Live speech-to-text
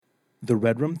The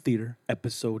Red Room Theater,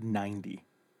 episode 90,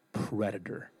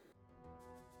 Predator.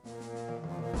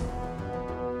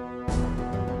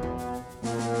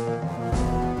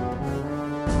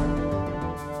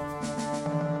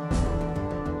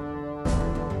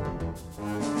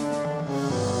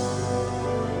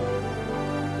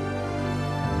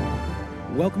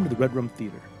 Welcome to the Red Room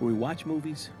Theater, where we watch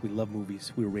movies, we love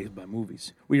movies, we were raised by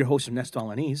movies. We're your hosts, Ernesto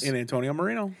Alaniz. And Antonio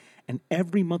Marino. And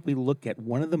every month we look at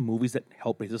one of the movies that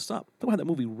helped raise us up. Talk about how that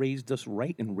movie raised us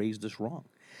right and raised us wrong.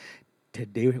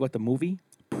 Today we talk about the movie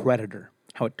Predator,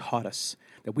 how it taught us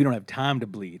that we don't have time to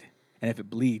bleed. And if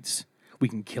it bleeds, we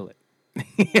can kill it.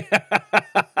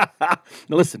 Now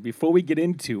listen, before we get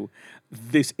into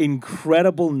this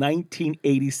incredible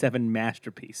 1987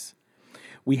 masterpiece,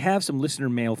 we have some listener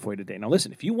mail for you today. Now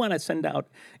listen, if you want to send out,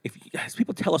 as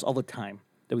people tell us all the time,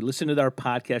 that we listen to our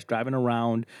podcast driving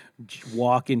around,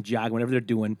 walking, jogging, whatever they're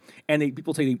doing, and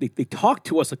people say they talk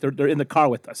to us like they're in the car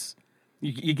with us.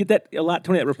 You get that a lot,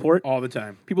 Tony, that report? All the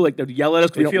time. People they yell at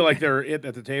us. They feel like they're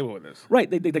at the table with us.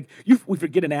 Right. We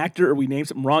forget an actor or we name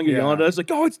something wrong, you're yelling at us like,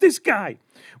 oh, it's this guy.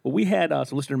 Well, we had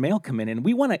some listener mail come in, and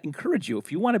we want to encourage you.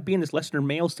 If you want to be in this listener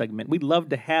mail segment, we'd love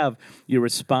to have your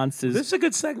responses. This is a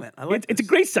good segment. I like It's a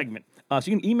great segment. So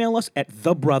you can email us at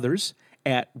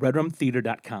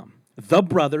thebrothers@redrumtheatre.com.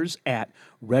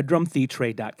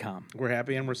 thebrothers@redrumtheatre.com. We're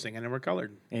happy and we're singing and we're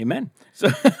colored. Amen. So,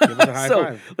 Give us a high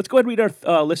five. Let's go ahead and read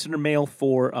our listener mail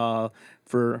for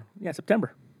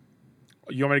September.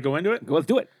 You want me to go into it? Let's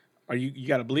do it. Are you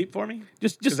got a bleep for me?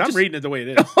 Just I'm reading it the way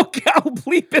it is. Okay, I'll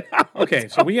bleep it out. Okay,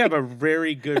 so we have a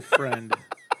very good friend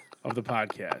of the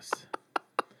podcast.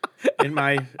 In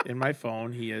my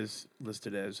phone, he is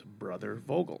listed as Brother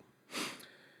Vogel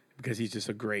because he's just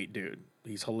a great dude.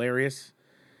 He's hilarious.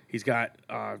 He's got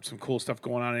some cool stuff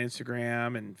going on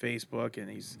Instagram and Facebook,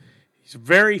 and he's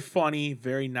very funny,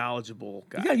 very knowledgeable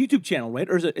guy. You got a YouTube channel, right?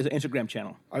 Or is it an Instagram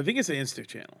channel? I think it's an Insta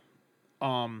channel.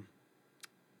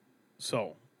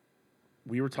 So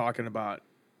we were talking about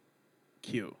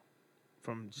Q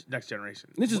from Next Generation.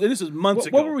 This is months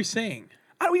ago. What were we saying?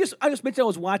 I just mentioned I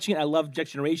was watching it. I love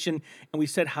Next Generation, and we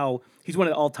said how he's one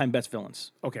of the all-time best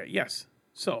villains. Okay, yes.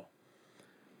 So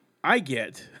I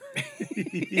get,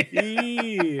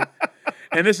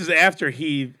 and this is after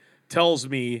he tells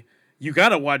me, you got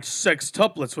to watch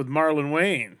Sextuplets with Marlon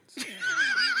Wayans.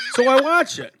 So I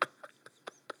watch it.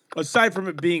 Aside from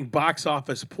it being box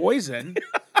office poison,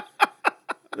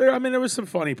 there was some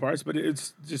funny parts, but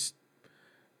it's just,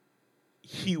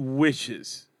 he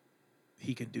wishes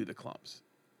he could do the clumps,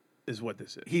 is what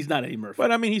this is. He's not Eddie Murphy.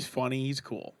 But, he's funny. He's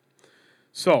cool.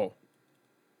 So,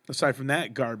 aside from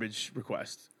that garbage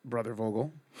request, Brother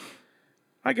Vogel,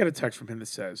 I got a text from him that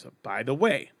says, by the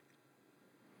way,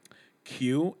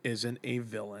 Q isn't a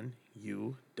villain,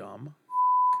 you dumb f***.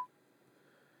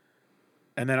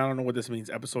 And then I don't know what this means,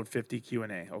 episode 50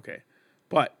 Q&A. Okay.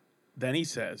 But then he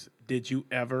says, did you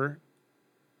ever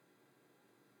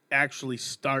actually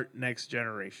start Next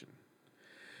Generation?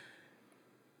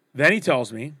 Then he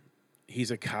tells me he's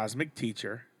a cosmic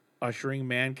teacher ushering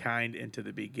mankind into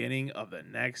the beginning of the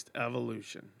next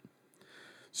evolution.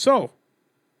 So,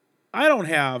 I don't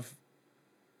have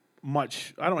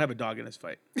a dog in this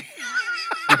fight.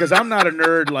 Because I'm not a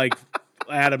nerd like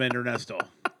Adam and Ernesto.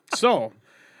 So,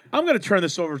 I'm going to turn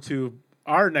this over to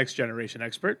our Next Generation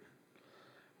expert.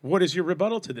 What is your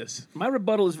rebuttal to this? My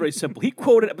rebuttal is very simple. He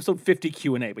quoted episode 50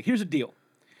 Q&A, but here's the deal.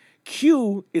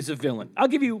 Q is a villain. I'll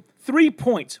give you 3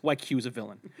 points why Q is a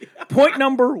villain. Point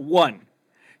number 1.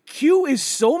 Q is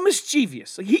so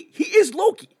mischievous. He is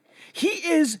Loki. He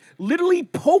is literally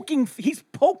poking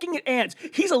at ants.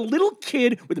 He's a little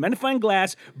kid with a magnifying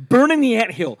glass burning the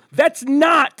anthill. That's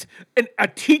not a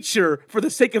teacher for the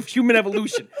sake of human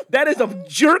evolution. That is a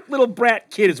jerk little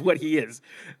brat kid is what he is.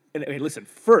 And hey, listen,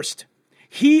 first,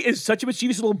 he is such a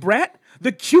mischievous little brat,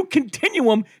 the Q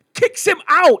continuum kicks him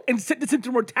out and sentences him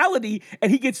to mortality,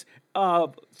 and he gets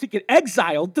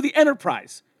exiled to the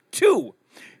Enterprise. 2,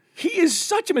 he is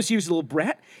such a mischievous little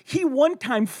brat, he one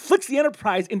time flicks the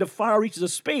Enterprise into far reaches of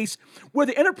space where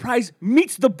the Enterprise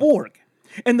meets the Borg.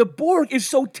 And the Borg is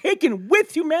so taken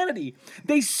with humanity,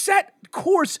 they set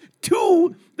course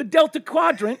to the Delta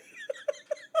Quadrant.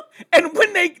 And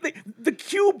when the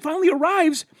cube finally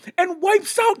arrives and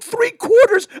wipes out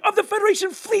 3/4 of the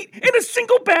Federation fleet in a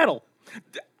single battle.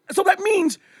 So that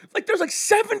means there's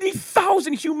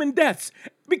 70,000 human deaths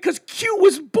because Q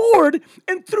was bored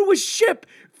and threw a ship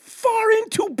far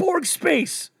into Borg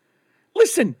space.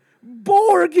 Listen,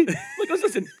 Borg.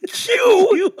 Listen. Q.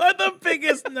 You are the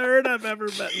biggest nerd I've ever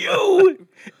met. Q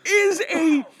is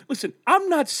a. Listen, I'm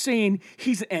not saying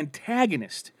he's an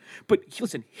antagonist, but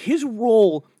listen, his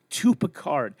role to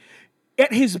Picard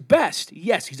At his best,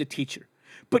 yes, he's a teacher.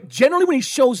 But generally when he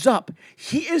shows up,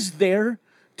 he is there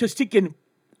to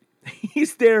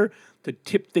he's there to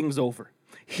tip things over.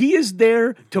 He is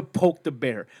there to poke the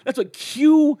bear. That's what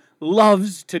Q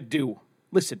loves to do.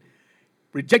 Listen,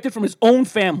 rejected from his own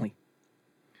family,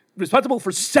 responsible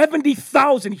for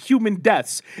 70,000 human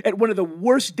deaths at one of the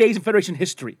worst days in Federation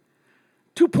history.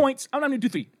 2 points. I'm not going to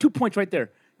do 3. 2 points right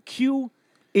there. Q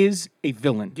is a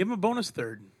villain. Give him a bonus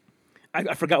third.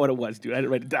 I forgot what it was, dude. I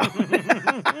didn't write it down.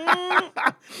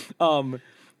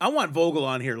 I want Vogel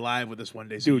on here live with us one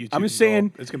day. So Dude, I'm just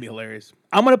saying. It's going to be hilarious.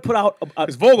 I'm going to put out...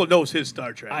 Because Vogel knows his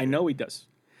Star Trek. I know he does.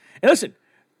 And listen,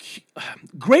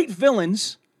 great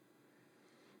villains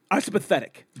are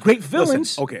sympathetic. Great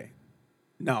villains... Listen, okay.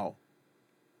 Now,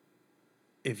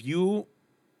 if you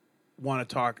want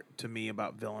to talk to me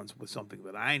about villains with something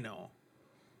that I know,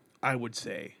 I would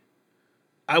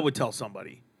tell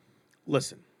somebody,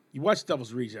 listen, you watch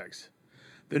Devil's Rejects.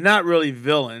 They're not really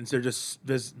villains. They're just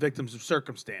victims of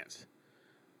circumstance.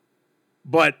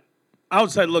 But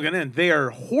outside looking in, they are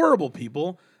horrible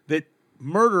people that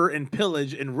murder and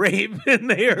pillage and rape, and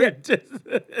they are just...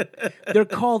 They're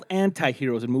called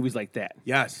anti-heroes in movies like that.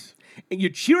 Yes. And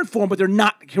you're cheering for them, but they're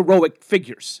not heroic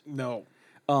figures. No.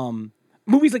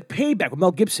 Movies like Payback with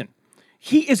Mel Gibson.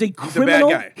 He is a criminal.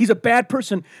 He's a bad guy. He's a bad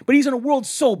person, but he's in a world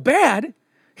so bad,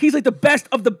 he's like the best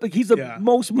of the... He's the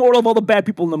most mortal of all the bad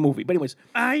people in the movie. But anyways...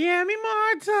 I am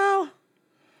immortal.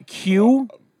 Q...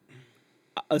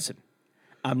 listen,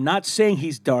 I'm not saying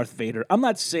he's Darth Vader. I'm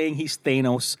not saying he's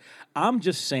Thanos. I'm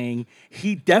just saying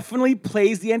he definitely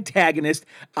plays the antagonist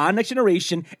on Next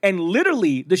Generation, and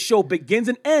literally the show begins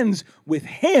and ends with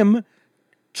him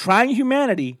trying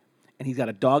humanity, and he's got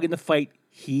a dog in the fight.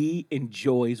 He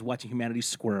enjoys watching humanity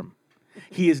squirm.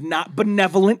 He is not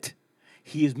benevolent.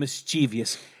 He is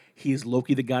mischievous. He is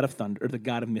Loki, the god of thunder, or the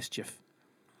god of mischief.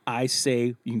 I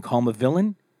say you can call him a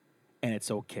villain, and it's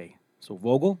okay. So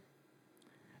Vogel,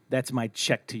 that's my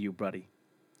check to you, buddy.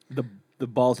 The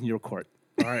ball's in your court.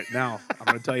 All right, now, I'm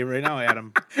going to tell you right now,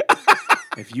 Adam,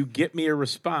 if you get me a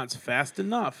response fast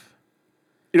enough,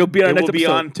 It'll be on our it next will be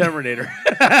episode. on Terminator.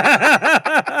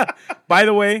 By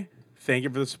the way, thank you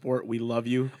for the support. We love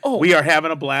you. Oh. We are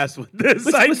having a blast with this.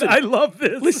 Listen. I love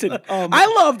this. Listen, I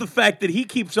love the fact that he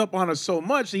keeps up on us so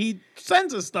much that he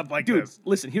sends us stuff like Dude, this.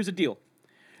 listen, here's the deal.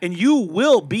 And you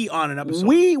will be on an episode.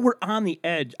 We were on the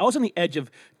edge. I was on the edge of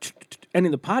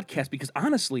ending the podcast because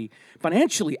honestly,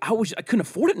 financially, I couldn't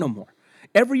afford it no more.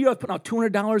 Every year I was putting out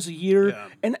 $200 a year,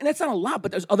 and that's not a lot,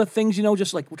 but there's other things,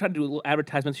 just like we're trying to do little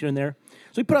advertisements here and there.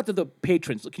 So we put out to the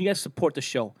patrons, can you guys support the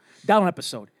show? Down an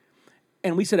episode.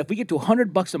 And we said if we get to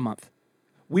 $100 a month,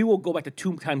 we will go back to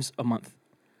 2 times a month.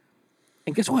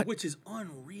 And guess what? Which is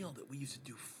unreal that we used to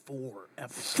do 4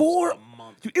 episodes 4 a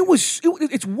month. Dude,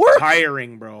 it's work.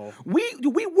 Tiring, bro. We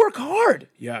work hard.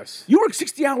 Yes. You work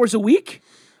 60 hours a week.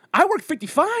 I work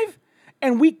 55.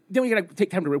 And then we gotta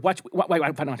take time to watch. Find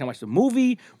out time to watch the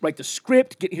movie, write the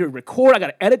script, get here, record. I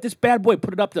gotta edit this bad boy,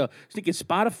 put it up to sneaking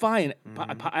Spotify and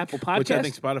Apple Podcasts. Which I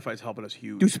think Spotify's helping us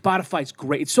huge. Dude, Spotify's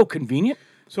great. It's so convenient.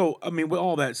 So, I mean, with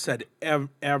all that said,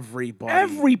 every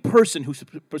person who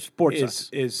supports us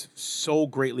is so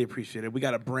greatly appreciated. We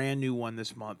got a brand new one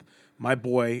this month. My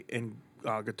boy and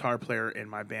guitar player in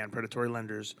my band, Predatory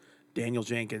Lenders, Daniel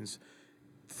Jenkins.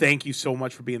 Thank you so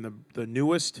much for being the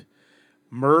newest.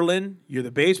 Merlin, you're the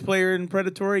bass player in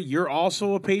Predatory. You're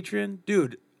also a patron.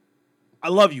 Dude, I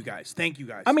love you guys. Thank you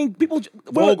guys. I mean, people...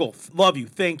 Vogel, love you.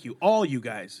 Thank you. All you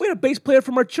guys. We had a bass player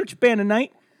from our church band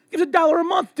tonight. Gives $1 a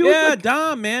month, dude. Yeah,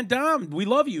 Dom, man. Dom, we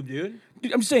love you, dude.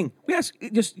 Dude, I'm just saying, we ask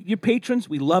just your patrons.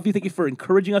 We love you. Thank you for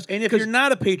encouraging us. And if you're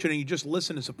not a patron and you just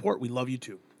listen and support, we love you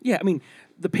too. Yeah, I mean,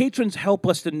 the patrons help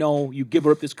us to know you give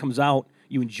her up, this comes out,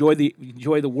 you enjoy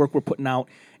the work we're putting out.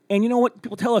 And you know what?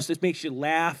 People tell us this makes you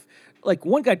laugh. Like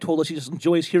one guy told us he just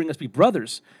enjoys hearing us be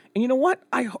brothers. And you know what?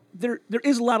 There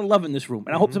is a lot of love in this room.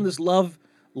 And I hope some of this love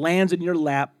lands in your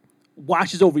lap,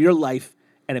 washes over your life,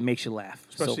 and it makes you laugh.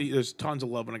 Especially, there's tons of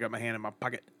love when I got my hand in my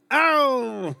pocket.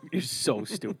 Ow! You're so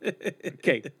stupid.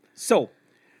 Okay, so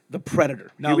The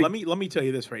Predator. Now, let me tell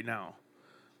you this right now.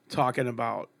 Talking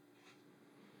about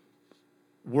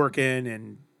working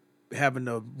and having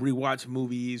to rewatch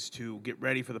movies to get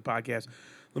ready for the podcast.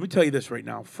 Let me tell you this right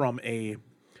now from a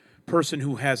person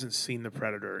who hasn't seen The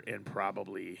Predator in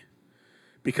probably,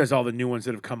 because all the new ones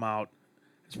that have come out,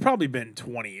 it's probably been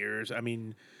 20 years. I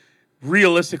mean,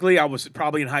 realistically, I was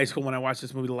probably in high school when I watched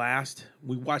this movie last.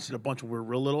 We watched it a bunch when we were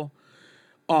real little.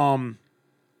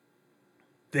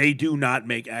 They do not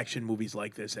make action movies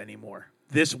like this anymore.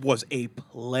 This was a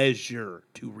pleasure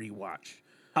to rewatch.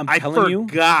 I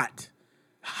forgot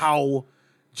how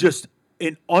just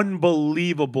an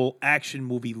unbelievable action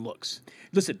movie looks.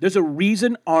 Listen, there's a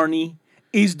reason Arnie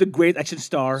is the great action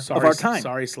star of our time.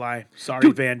 Sorry, Sly. Sorry,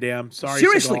 Dude, Van Damme. Sorry,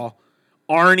 seriously. Seagal.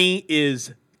 Arnie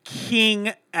is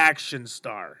king action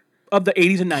star. Of the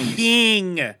 80s and 90s.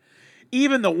 King.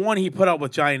 Even the one he put out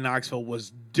with Johnny Knoxville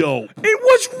was dope. It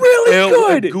was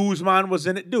really good. Guzman was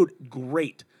in it. Dude,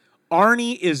 great.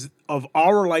 Arnie is, of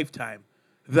our lifetime,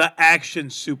 the action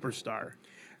superstar.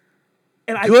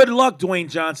 And Good luck, Dwayne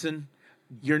Johnson.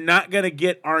 You're not going to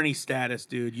get Arnie status,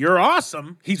 dude. You're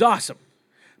awesome. He's awesome.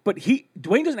 But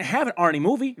Dwayne doesn't have an Arnie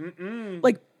movie.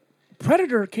 Like,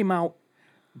 Predator came out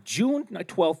June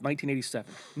 12th,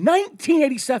 1987.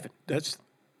 1987. That's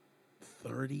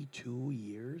 32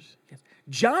 years?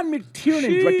 John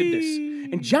McTiernan directed this.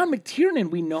 And John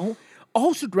McTiernan, we know,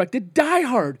 also directed Die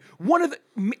Hard, one of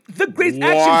the greatest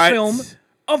action film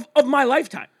of my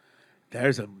lifetime.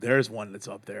 There's one that's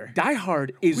up there. Die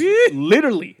Hard is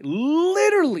literally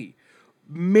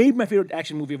made my favorite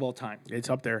action movie of all time. It's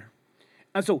up there.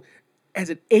 And so, as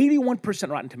an 81%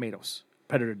 Rotten Tomatoes,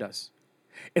 Predator does.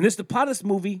 And the plot of this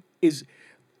movie is,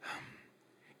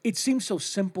 it seems so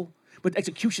simple, but the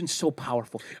execution's so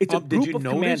powerful. It's a group of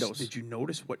commandos. Did you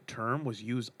notice what term was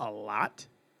used a lot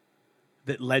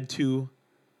that led to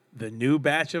the new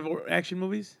batch of action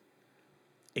movies?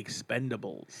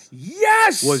 Expendables.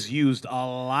 Yes! Was used a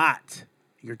lot.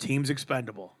 Your team's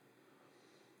expendable.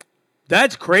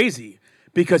 That's crazy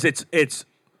because it's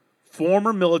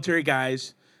former military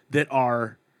guys that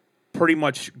are pretty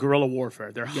much guerrilla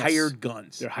warfare. They're hired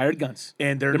guns. They're hired guns.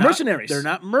 And they're mercenaries. They're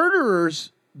not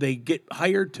murderers. They get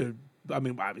hired to, I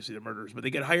mean, obviously they're murderers, but they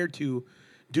get hired to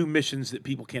do missions that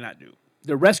people cannot do.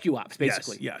 They're rescue ops,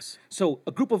 basically. Yes. So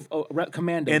a group of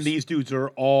commandos. And these dudes are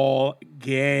all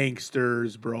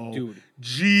gangsters, bro. Dude.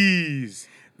 Jeez.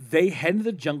 They head into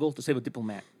the jungle to save a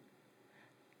diplomat.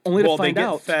 Only to find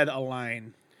out. They get fed a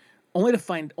line. Only to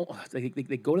find.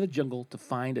 They go to the jungle to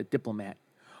find a diplomat.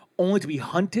 Only to be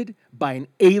hunted by an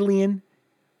alien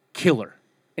killer.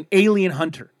 An alien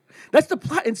hunter. That's the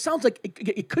plot. It sounds like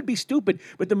it could be stupid,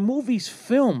 but the movie's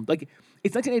filmed. Like,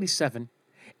 it's 1987.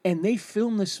 And they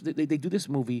film this, they do this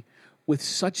movie with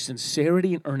such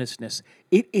sincerity and earnestness.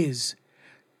 It is,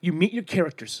 you meet your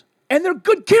characters, and they're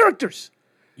good characters.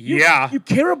 You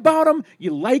care about them,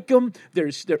 you like them, they're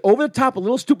over the top, a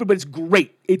little stupid, but it's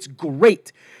great. It's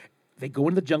great. They go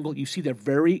into the jungle, you see they're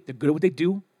good at what they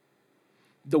do.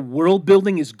 The world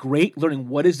building is great, learning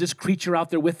what is this creature out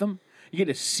there with them. You get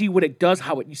to see what it does,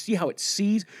 you see how it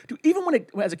sees. Dude, even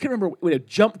as a kid, remember when it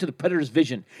jumped to the predator's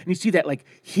vision, and you see that like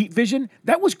heat vision,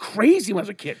 that was crazy when I was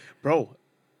a kid. Bro,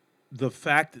 the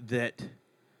fact that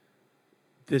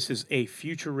this is a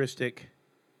futuristic,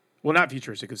 well, not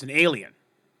futuristic, it's an alien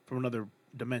from another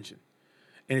dimension,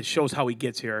 and it shows how he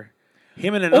gets here.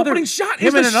 Him and another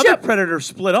predator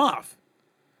split off.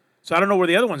 So I don't know where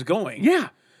the other one's going. Yeah.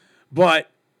 But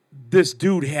this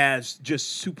dude has just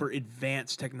super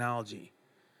advanced technology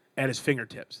at his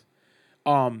fingertips.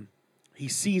 He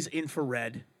sees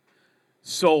infrared.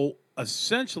 So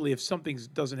essentially, if something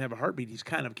doesn't have a heartbeat, he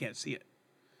kind of can't see it.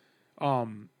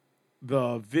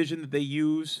 The vision that they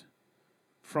use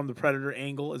from the Predator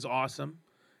angle is awesome.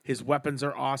 His weapons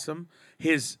are awesome.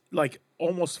 His, like,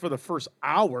 almost for the first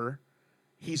hour,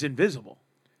 he's invisible,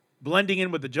 blending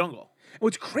in with the jungle.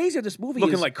 What's crazy about this movie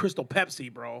Looking like Crystal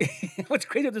Pepsi, bro. What's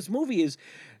crazy about this movie is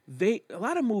a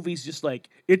lot of movies just like,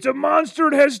 it's a monster,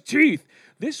 it has teeth.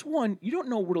 This one, you don't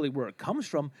know really where it comes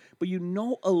from, but you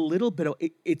know a little bit of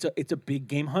it. It's a big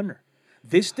game hunter.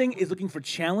 This thing is looking for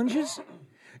challenges.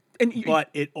 But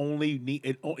it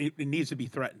needs to be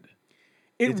threatened.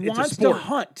 It wants to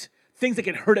hunt things that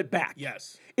can hurt it back.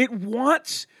 Yes. It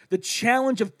wants the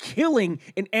challenge of killing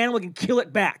an animal that can kill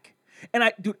it back. And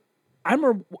I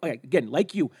remember, again,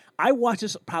 like you, I watched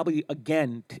this probably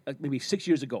again, maybe 6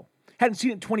 years ago. Hadn't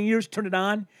seen it in 20 years, turned it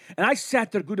on, and I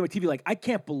sat there glued to my TV like, I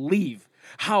can't believe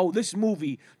how this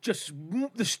movie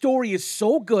the story is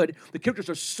so good. The characters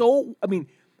are so,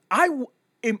 I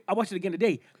watched it again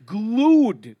today,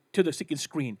 glued to the second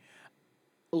screen.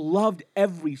 Loved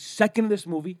every second of this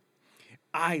movie.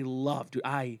 At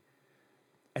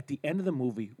the end of the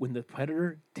movie, when the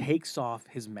Predator takes off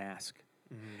his mask,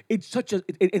 it's such a,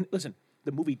 and listen,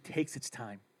 the movie takes its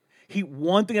time.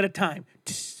 One thing at a time.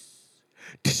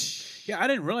 Yeah, I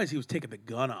didn't realize he was taking the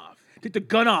gun off. Take the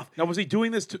gun off. Now, was he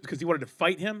doing this because he wanted to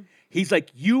fight him? He's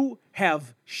like, you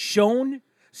shown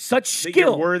such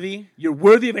skill. You're worthy. You're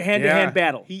worthy of a hand-to-hand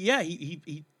battle.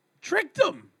 He tricked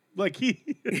him. Like the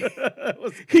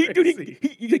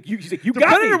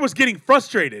Predator was getting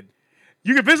frustrated.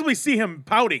 You could visibly see him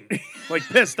pouting, like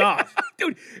pissed off.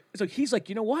 Dude, so he's like,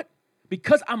 you know what?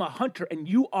 because I'm a hunter and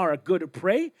you are a good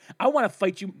prey, I want to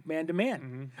fight you man to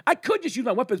man. I could just use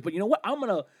my weapons, but you know what?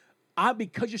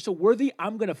 Because you're so worthy,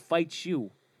 I'm gonna fight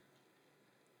you.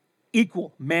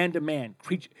 Equal man to man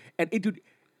creature, and dude,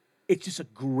 it's just a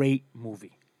great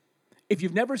movie. If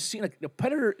you've never seen the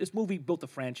Predator, this movie built a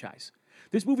franchise.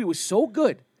 This movie was so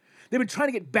good. They've been trying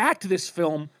to get back to this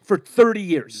film for 30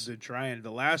 years. They're trying.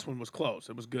 The last one was close.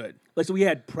 It was good. Like, so we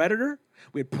had Predator.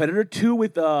 We had Predator 2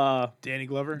 with Danny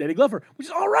Glover. Which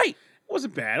is all right. It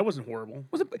wasn't bad. It wasn't horrible.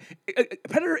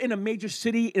 Predator in a major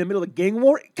city in the middle of a gang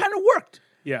war? It kind of worked.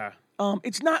 Yeah.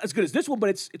 It's not as good as this one, but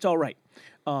it's all right.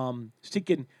 Then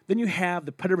you have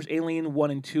the Predator vs. Alien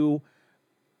 1 and 2.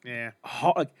 Yeah.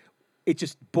 It's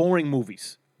just boring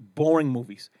movies. Boring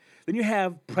movies. Then you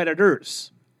have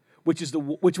Predators, which was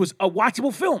a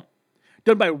watchable film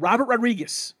done by Robert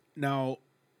Rodriguez. Now,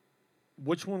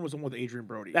 which one was the one with Adrian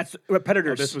Brody? That's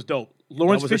Predators. Oh, this was dope.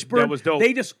 Lawrence Fishburne. That was dope.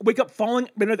 They just wake up falling,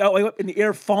 up in the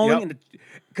air, falling,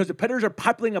 because the Predators are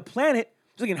populating a planet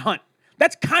so they can hunt.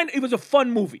 It was a fun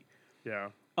movie. Yeah.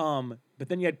 But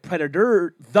then you had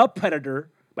The Predator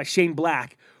by Shane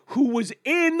Black, who was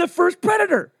in the first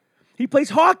Predator. He plays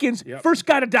Hawkins, first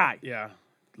guy to die. Yeah.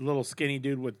 Little skinny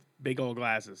dude with big old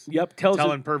glasses. Yep.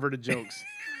 Telling perverted jokes.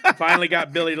 Finally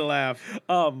got Billy to laugh.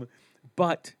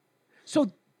 But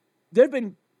so there have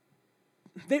been,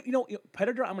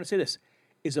 Predator, I'm going to say this,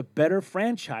 is a better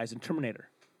franchise than Terminator.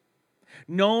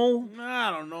 No.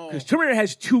 I don't know. Because Terminator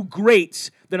has two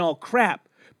greats, then all crap.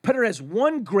 Predator has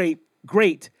one great,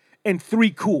 and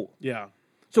three cool. Yeah.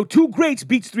 So two greats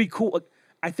beats three cool.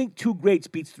 I think two greats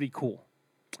beats three cool.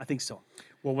 I think so.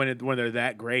 Well, when they're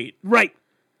that great. Right.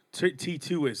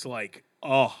 T2 is like,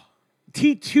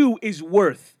 T2 is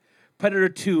worth Predator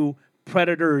 2,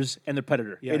 Predators, and the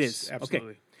Predator. Yes, it is. Absolutely.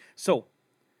 Okay. So,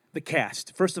 the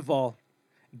cast. First of all,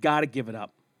 got to give it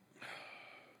up.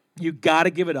 You got to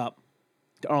give it up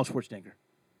to Arnold Schwarzenegger.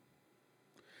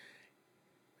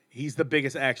 He's the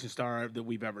biggest action star that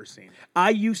we've ever seen.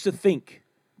 I used to think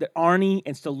that Arnie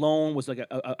and Stallone was like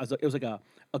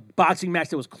a boxing match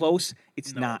that was close.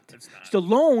 It's not.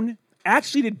 Stallone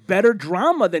actually did better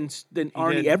drama than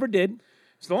Arnie ever did.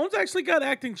 Stallone's actually got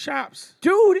acting chops.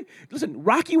 Dude, listen,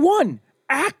 Rocky 1,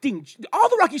 acting, all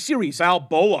the Rocky series.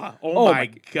 Balboa. Oh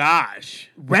my gosh.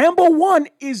 Rambo 1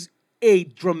 is a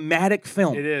dramatic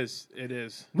film. It is.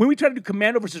 When we tried to do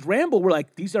Commando versus Rambo, we're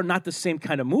like, these are not the same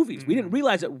kind of movies. We didn't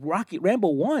realize that Rambo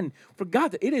 1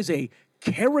 forgot that it is a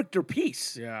character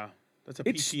piece. Yeah. That's a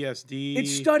PTSD.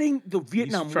 It's studying the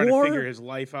Vietnam War. He's trying to figure his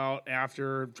life out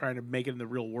after trying to make it in the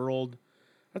real world.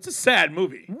 That's a sad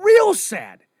movie. Real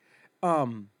sad.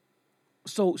 So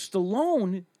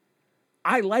Stallone,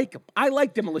 I like him. I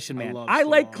like Demolition Man. I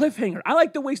like Cliffhanger. I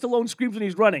like the way Stallone screams when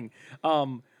he's running.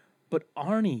 But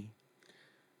Arnie,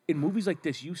 in movies like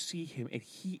this, you see him and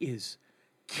he is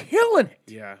killing it.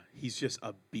 Yeah, he's just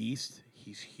a beast.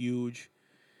 He's huge.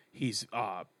 He's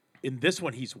in this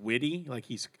one he's witty. Like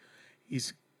he's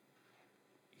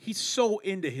so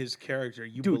into his character.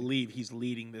 You believe he's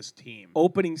leading this team.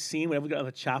 Opening scene when everyone's got on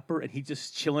the chopper and he's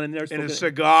just chilling in there, and a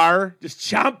cigar, just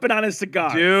chomping on his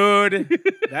cigar. Dude,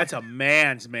 that's a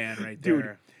man's man right there.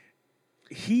 Dude,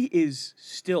 he is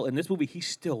still in this movie. He's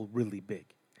still really big.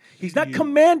 He's not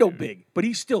Commando big, but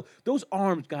he's still. Those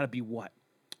arms got to be what?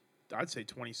 I'd say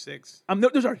 26.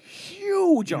 Those are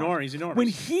huge arms. He's enormous. When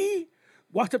he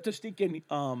walked up to stinking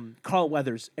Carl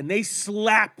Weathers and they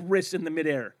slap wrists in the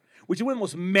midair, which is one of the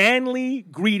most manly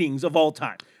greetings of all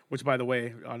time. Which, by the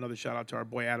way, another shout out to our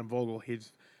boy Adam Vogel.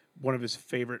 He's one of his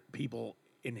favorite people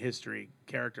in history,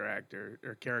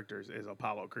 characters, is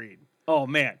Apollo Creed. Oh,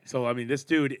 man. So, I mean, this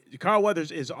dude, Carl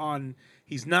Weathers is on,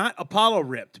 he's not Apollo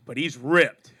ripped, but he's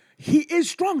ripped. He is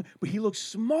strong, but he looks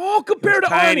small compared to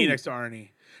tiny Arnie. Next to Arnie.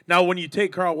 Now, when you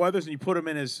take Carl Weathers and you put him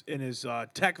in his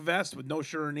tech vest with no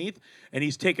shirt underneath, and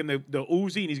he's taking the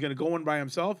Uzi and he's going to go in by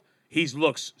himself, he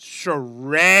looks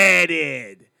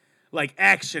shredded, like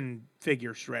action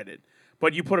figure shredded.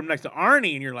 But you put him next to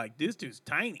Arnie, and you're like, this dude's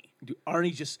tiny. Dude,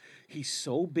 Arnie he's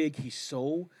so big. He's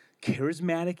so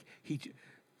charismatic. He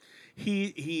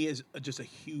is just a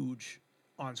huge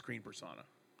on-screen persona.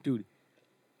 Dude,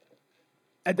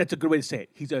 that's a good way to say it.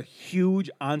 He's a huge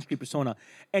on-screen persona.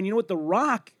 And you know what? The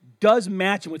Rock does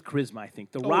match him with charisma, I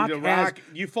think. The Rock,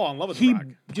 you fall in love with The Rock.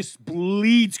 He just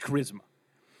bleeds charisma.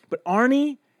 But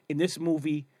Arnie, in this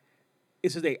movie,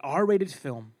 this is a R-rated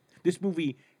film. This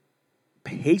movie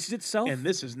paces itself. And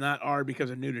this is not R because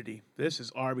of nudity. This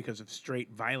is R because of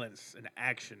straight violence and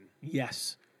action.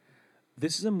 Yes.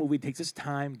 This is a movie that takes its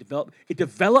time. It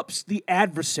develops the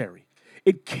adversary.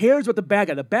 It cares about the bad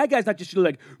guy. The bad guy's not just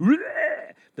like, Rrr!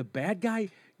 The bad guy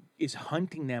is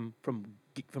hunting them from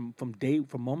from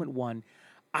moment one.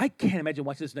 I can't imagine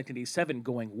watching this in 1987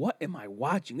 going, what am I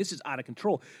watching? This is out of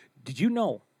control. Did you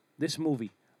know this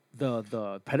movie,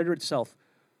 the Predator itself,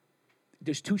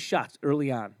 there's 2 shots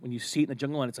early on when you see it in the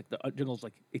jungle, and it's like the jungle's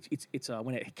like, it's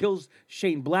when it kills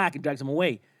Shane Black and drags him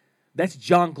away. That's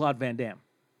Jean-Claude Van Damme.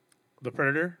 The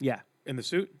Predator? Yeah. In the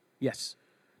suit? Yes.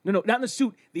 No, not in the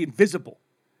suit, the invisible.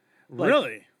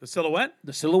 Really? The silhouette?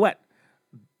 The silhouette.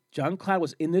 Jean-Claude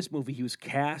was in this movie. He was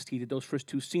cast. He did those first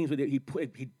 2 scenes. Where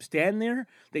he'd stand there.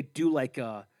 They'd do like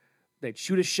they'd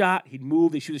shoot a shot. He'd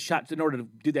move. They'd shoot a shot in order to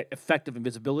do that effect of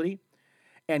invisibility.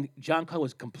 And Jean-Claude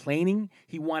was complaining.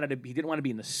 He didn't want to be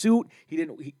in the suit. He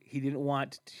didn't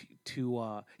want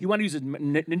to. He wanted to use his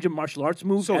ninja martial arts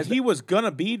moves. So he was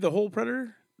gonna be the whole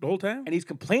Predator the whole time. And he's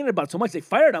complaining about it so much they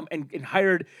fired him and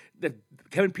hired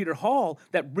Kevin Peter Hall,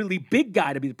 that really big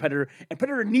guy, to be the Predator. And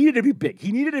Predator needed to be big.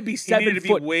 He needed to be 7 foot. He needed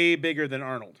to be way bigger than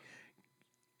Arnold.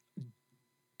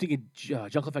 Thinking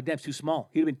Jean-Claude Van Damme's too small.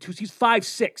 He'd have been too. He's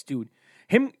 5'6", dude.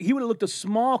 He would have looked a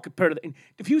small compared to.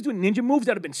 If he was doing ninja moves,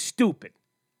 that'd have been stupid.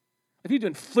 If he was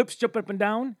doing flips, jumping up and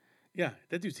down. Yeah,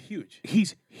 that dude's huge.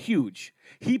 He's huge.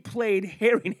 He played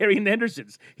Harry and the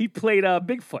Hendersons. He played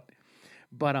Bigfoot.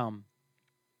 But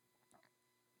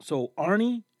so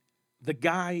Arnie, the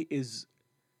guy is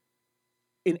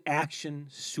an action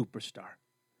superstar.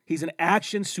 He's an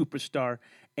action superstar,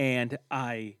 and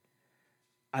I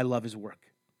love his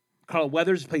work. Carl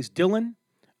Weathers plays Dylan.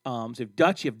 So you have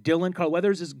Dutch, you have Dylan. Carl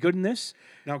Weathers is good in this.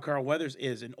 Now, Carl Weathers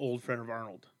is an old friend of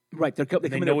Arnold. Right.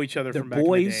 They know each other from back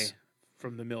in the day,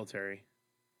 from the military.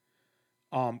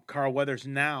 Carl Weathers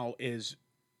now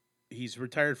he's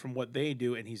retired from what they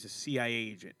do, and he's a CIA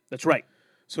agent. That's right.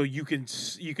 So you could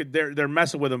they're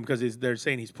messing with him because they're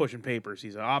saying he's pushing papers.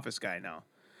 He's an office guy now,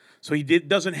 so he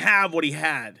doesn't have what he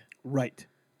had. Right.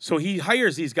 So he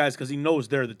hires these guys because he knows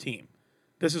they're the team.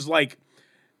 This is like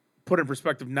put in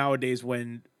perspective nowadays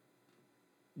when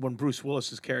Bruce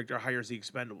Willis's character hires the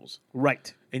Expendables.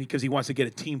 Right. And because he wants to get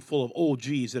a team full of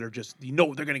OGs that are just, they're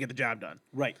going to get the job done.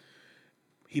 Right.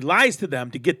 He lies to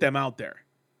them to get them out there.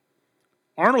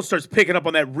 Arnold starts picking up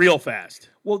on that real fast.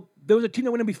 Well, there was a team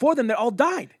that went in before them that all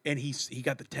died. And he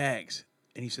got the tags.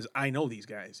 And he says, I know these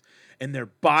guys. And their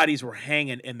bodies were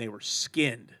hanging and they were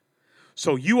skinned.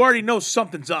 So you already know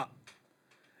something's up.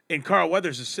 And Carl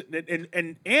Weathers is sitting,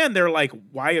 and they're like,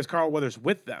 why is Carl Weathers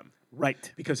with them?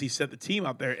 Right. Because he sent the team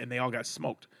out there and they all got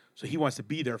smoked. So he wants to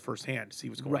be there firsthand to see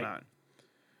what's going on.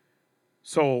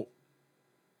 So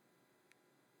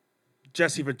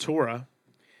Jesse the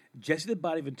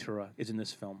Body Ventura is in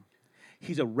this film.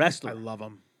 He's a wrestler. I love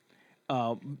him.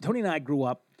 Tony and I grew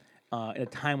up at a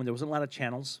time when there wasn't a lot of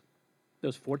channels. There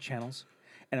was 4 channels.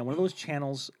 And on one of those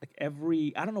channels, like I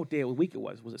don't know what day of the week it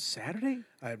was. Was it Saturday?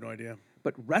 I have no idea.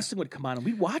 But wrestling would come on and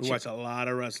we'd watch it. We watch a lot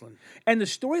of wrestling. And the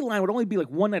storyline would only be like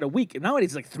one night a week. And nowadays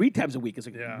it's like 3 times a week. It's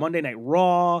like Monday Night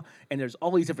Raw, and there's all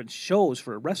these different shows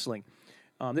for wrestling.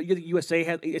 The USA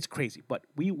has, it's crazy. But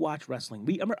we watch wrestling.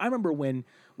 I remember when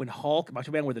Hulk,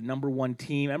 Macho Man were the #1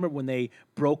 team. I remember when they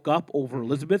broke up over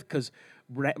Elizabeth because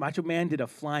Macho Man did a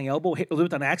flying elbow, hit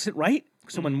Elizabeth on accident, right?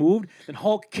 Someone moved. Then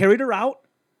Hulk carried her out.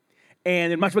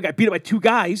 And then Macho Man got beat up by 2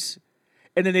 guys.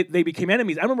 And then they became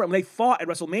enemies. I remember when they fought at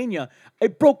WrestleMania,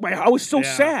 it broke my heart. I was so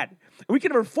sad. And we could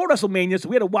never afford WrestleMania, so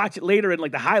we had to watch it later in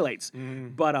like the highlights.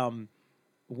 But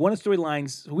one of the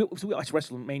storylines, so we watched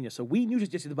WrestleMania, so we knew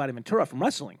Jesse the Body Ventura from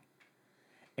wrestling.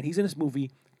 And he's in this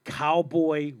movie,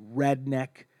 cowboy,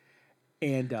 redneck,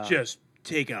 and just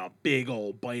taking a big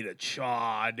old bite of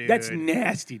chaw, dude. That's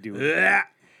nasty, dude. Ugh.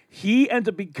 He ends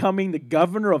up becoming the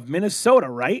governor of Minnesota,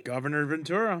 right? Governor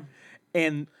Ventura.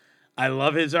 And I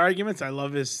love his arguments. I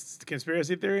love his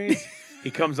conspiracy theories. He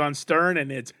comes on Stern,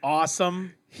 and it's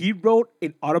awesome. He wrote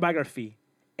an autobiography,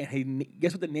 and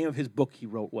guess what the name of his book he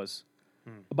wrote was?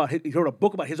 He wrote a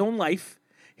book about his own life,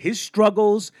 his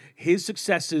struggles, his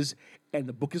successes, and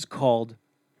the book is called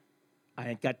I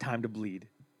Ain't Got Time to Bleed.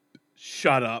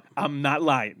 Shut up. I'm not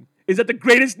lying. Is that the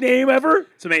greatest name ever?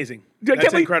 It's amazing.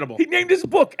 That's incredible. He named his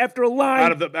book after a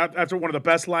line. After one of the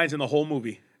best lines in the whole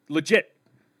movie. Legit.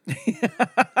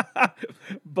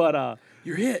 But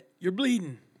you're hit. You're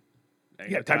bleeding.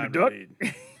 You got time to do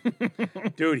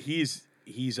it? Dude,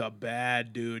 he's a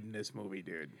bad dude in this movie,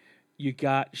 dude. You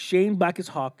got Shane Black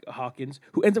Hawkins,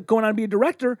 who ends up going on to be a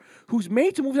director, who's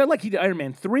made some movies I like. He did Iron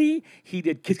Man 3. He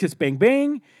did Kiss Kiss Bang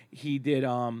Bang. He did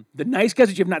The Nice Guys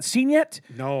that you have not seen yet.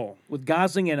 No. With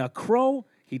Gosling and Crow.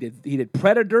 He did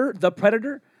Predator, The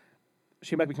Predator.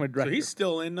 Shane Black became a director. So he's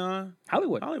still in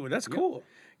Hollywood. That's cool.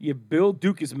 Yeah, Bill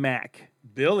Duke is Mac.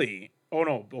 Billy. Oh,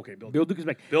 no. Okay, Bill Duke is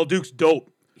Mac. Bill Duke's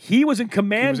dope. He was in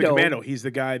Commando. He's the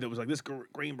guy that was like, this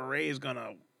Green Beret is going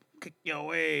to kick you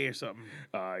away or something.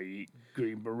 I eat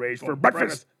green berets For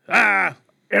breakfast. Ah,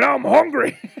 and I'm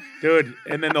hungry. dude.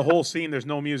 And then the whole scene, there's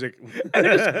no music.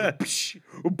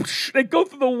 They go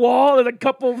through the wall and a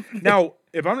couple. Now,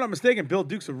 if I'm not mistaken, Bill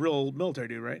Duke's a real military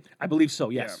dude, right? I believe so,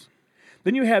 yes.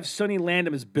 Then you have Sonny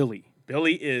Landham as Billy.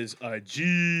 Billy is a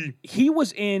G. He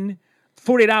was in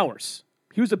 48 Hours.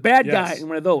 He was a bad guy Yes. in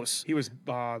one of those. He was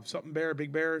something bear,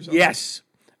 big bear or something? Yes.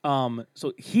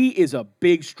 So he is a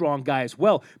big, strong guy as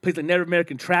well. Plays the Native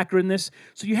American tracker in this.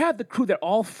 So you have the crew, they're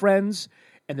all friends,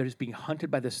 and they're just being hunted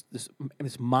by this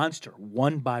monster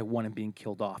one by one and being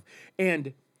killed off.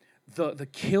 And the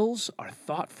kills are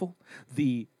thoughtful.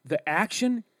 The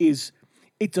action is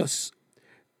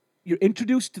you're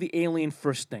introduced to the alien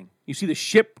first thing. You see the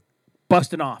ship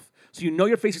busting off. So you know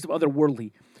you're facing some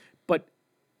otherworldly. But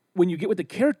when you get with the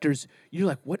characters, you're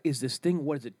like, what is this thing?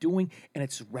 What is it doing? And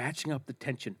it's ratcheting up the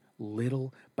tension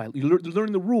little by little. You're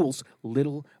learning the rules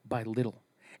little by little.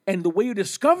 And the way you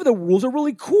discover the rules are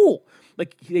really cool.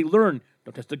 Like they learn,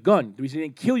 don't touch the gun. The reason they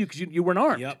didn't kill you because you weren't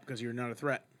armed. Yep, because you're not a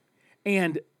threat.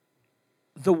 And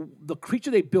the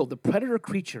creature they build, the predator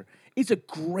creature, is a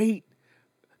great.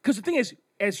 Because the thing is,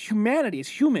 as humanity, as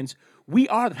humans, we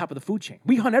are the top of the food chain.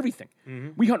 We hunt everything. Mm-hmm.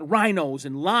 We hunt rhinos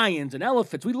and lions and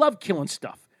elephants. We love killing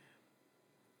stuff.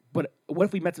 But what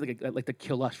if we met something like to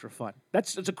kill us for fun?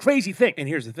 That's a crazy thing. And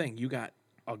here's the thing: you got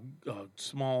a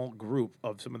small group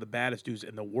of some of the baddest dudes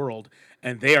in the world,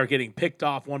 and they are getting picked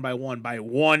off one by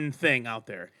one thing out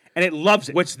there, And it loves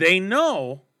it. which they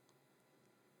know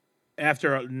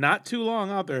after not too long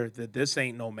out there that this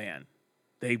ain't no man.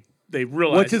 They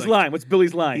realize. What's his line? What's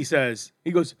Billy's line? He says,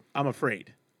 He goes, "I'm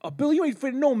afraid." Billy, you ain't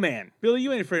afraid of no man. Billy,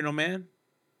 you ain't afraid of no man.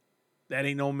 That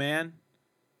ain't no man,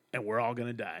 and we're all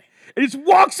gonna die. And he just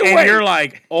walks away. And you're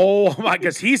like, oh my,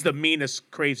 because he's the meanest,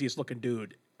 craziest looking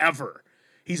dude ever.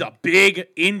 He's a big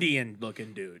Indian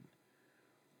looking dude.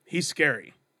 He's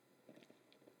scary.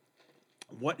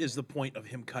 What is the point of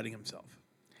him cutting himself?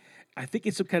 I think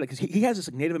it's some kind of, because he has this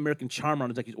Native American charm on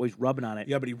it. It's like he's always rubbing on it.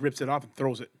 Yeah, but he rips it off and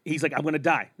throws it. He's like, I'm going to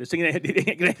die. This thing ain't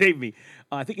going to save me.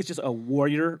 I think it's just a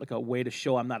warrior, like a way to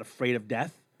show I'm not afraid of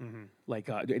death. Mm-hmm. Like,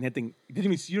 and that thing, you don't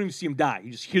even see him die.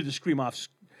 You just hear the scream off.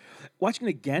 Watching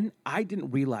it again, I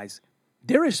didn't realize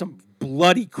there is some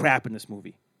bloody crap in this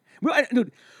movie.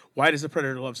 Dude, Why does the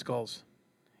Predator love skulls?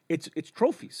 it's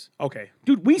trophies. Okay.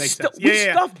 Dude, we Makes sense.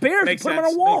 stuff bears. Makes we put them on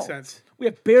sense. a wall. Makes sense. We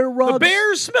have bear rugs. The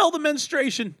bears smell the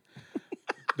menstruation.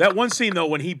 That one scene, though,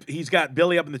 when he's got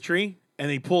Billy up in the tree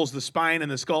and he pulls the spine and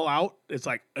the skull out, it's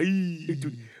like,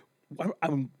 Dude,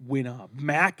 when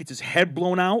Mac gets his head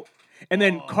blown out, and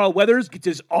then Carl Weathers gets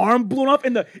his arm blown up,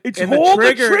 and the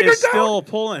trigger is down. still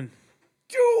pulling.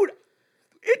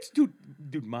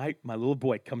 Dude, my little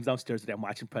boy comes downstairs today. I'm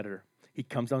watching Predator. He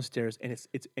comes downstairs, and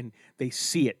and they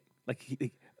see it.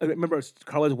 Like I remember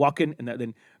Carl was walking, and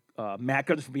then Mac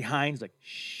comes from behind. He's like,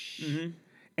 shh. Mm-hmm.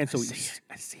 And so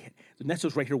I see it. So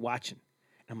Nesto's right here watching.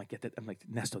 And I'm like,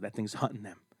 Nesto, that thing's hunting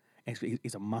them. And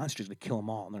he's a monster. He's going to kill them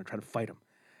all. And they're going to try to fight him.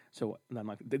 So and I'm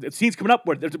like, the scene's coming up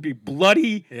where there's going to be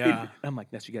bloody. Yeah. And I'm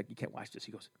like, Nesto, you can't watch this.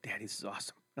 He goes, Daddy, this is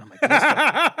awesome. And I'm like,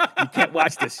 Nesto, you can't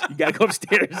watch this. You got to go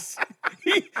upstairs.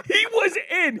 He was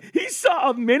in. He saw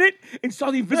a minute and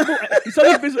saw the invisible. He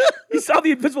saw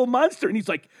the invisible monster. And he's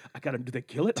like, I got him. Did they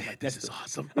kill it? I'm like, this is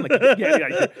awesome. I'm like,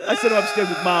 yeah. I sent him upstairs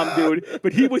with Mom, dude.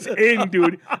 But he was in,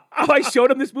 dude. If I showed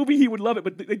him this movie, he would love it.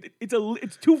 But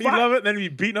it's too He'd love it, and then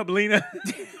he'd be beating up Lena.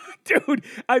 Dude,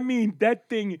 I mean, that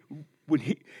thing, when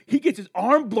he gets his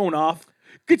arm blown off,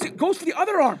 goes to the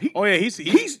other arm. Oh, yeah,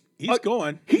 he's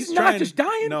going. He's not just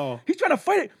dying. No. He's trying to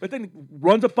fight it, but then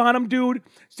runs up on him, dude.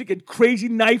 Sticking crazy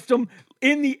knifes him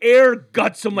in the air,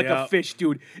 guts him like a fish,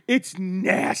 dude. It's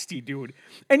nasty, dude.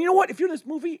 And you know what? If you're in this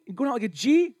movie and going out like a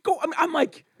G, go. I'm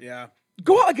like, yeah.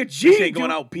 Go out like a G. You ain't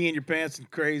going out peeing your pants and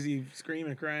crazy,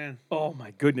 screaming, crying. Oh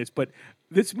my goodness! But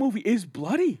this movie is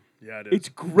bloody. Yeah, it is. It's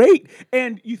great,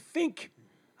 and you think,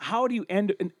 how do you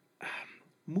end? And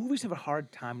movies have a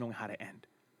hard time knowing how to end.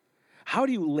 How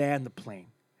do you land the plane?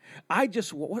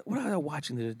 What was I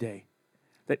watching the other day?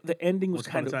 The ending was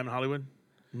kind of Time in Hollywood.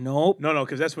 Nope. No,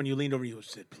 because that's when you leaned over and you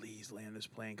said, "Please land this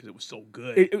plane," because it was so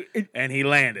good, and he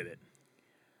landed it.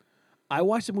 I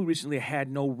watched a movie recently that had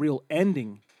no real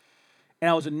ending, and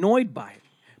I was annoyed by it.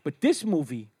 But this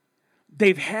movie,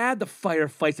 they've had the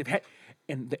firefights,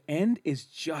 and the end is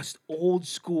just old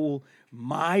school.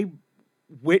 My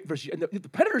wit versus, and the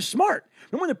Predator's smart.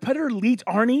 Remember when the Predator leads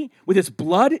Arnie with his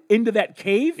blood into that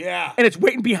cave? Yeah. And it's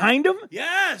waiting behind him?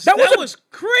 Yes, That was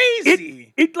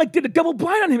crazy. It like did a double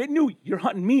blind on him. It knew, you're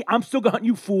hunting me, I'm still gonna hunt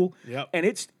you, fool. Yep.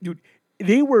 And dude,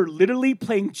 they were literally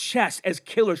playing chess as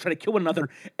killers trying to kill one another.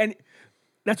 And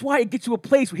That's why it gets to a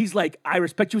place where he's like, I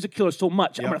respect you as a killer so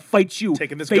much. I'm Yep. going to fight you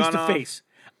Taking this face gun to off. face.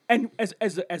 And as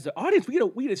the audience, we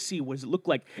get to see what does it look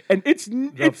like. And it's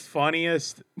The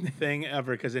funniest thing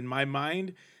ever, because in my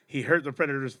mind, he hurt the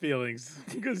Predator's feelings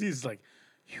because he's like,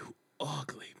 "You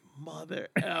ugly mother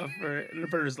effer," and the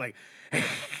Predator's like,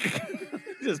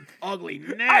 just ugly,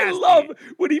 nasty. I love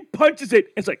when he punches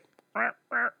it. It's like,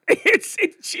 it's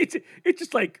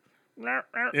just like,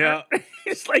 Yeah.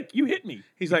 It's like, you hit me.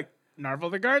 He's like,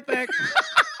 "Narvel the Garthak."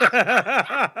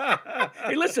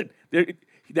 Hey, listen,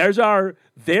 there's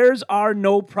our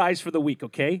no prize for the week,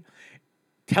 okay?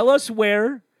 Tell us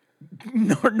where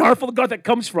Narful the God that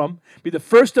comes from. Be the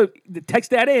first to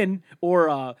text that in, or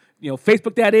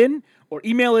Facebook that in, or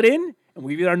email it in, and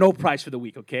we give you our no prize for the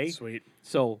week, okay? Sweet.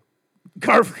 So,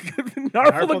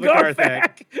 Narful the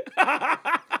Garthak.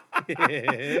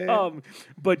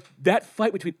 But that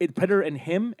fight between Predator and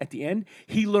him at the end,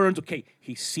 he learns, okay,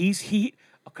 he sees heat,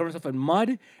 I'll cover myself in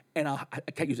mud, and I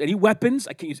can't use any weapons,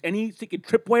 I can't use any sticking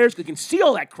tripwires, I can see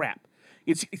all that crap.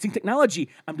 It's in technology.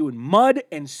 I'm doing mud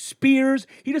and spears.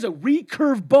 He does a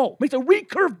recurve bow. Makes a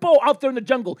recurve bow out there in the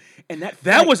jungle. And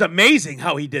That was amazing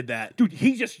how he did that. dude,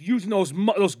 he's just using those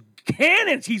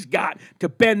cannons he's got to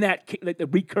bend that, to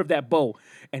recurve that bow.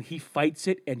 And he fights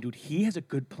it, and dude, he has a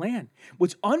good plan.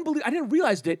 What's unbelievable, I didn't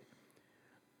realize that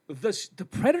the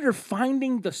Predator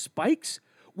finding the spikes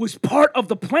was part of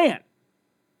the plan.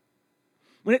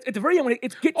 When at the very end, when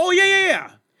it gets, Oh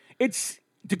yeah. it's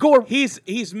to go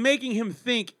He's making him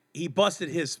think he busted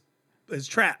his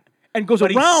trap. and goes But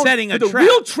he's around setting a with the trap.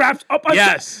 real traps up on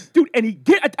Yes. dude, and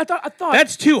I thought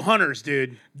That's two hunters,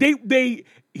 dude.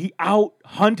 he out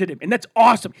hunted him, and that's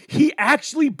awesome. He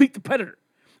actually beat the Predator.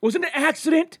 Wasn't an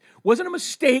accident, wasn't a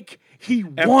mistake. He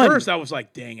At won. first, I was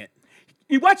like, "Dang it."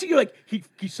 You watch it, you're like,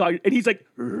 he saw you, and he's like,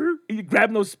 he's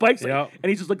grabbing those spikes, Yeah. and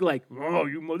he's just looking like, oh,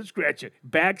 you mother scratcher.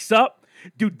 Backs up.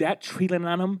 Dude, that tree landing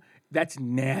on him, that's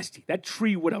nasty. That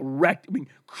tree would have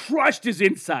crushed his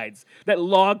insides. That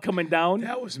log coming down.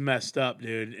 That was messed up,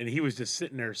 dude. And he was just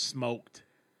sitting there smoked.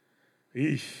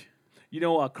 Eesh. You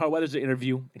know, Carl Weathers did an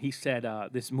interview, and he said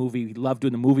this movie, he loved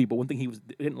doing the movie, but one thing he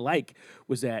didn't like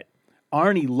was that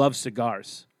Arnie loves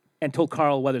cigars. And told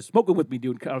Carl Weathers, smoke it with me,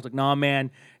 dude. Carl was like, nah, man,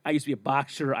 I used to be a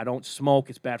boxer. I don't smoke.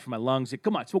 It's bad for my lungs. He said,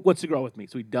 come on, smoke one cigar with me.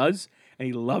 So he does, and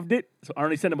he loved it. So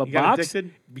Arnie sent him a got box.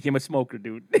 addicted? Became a smoker,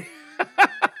 dude.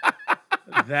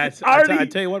 That's Arnie- I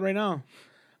tell you what, right now,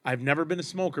 I've never been a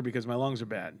smoker because my lungs are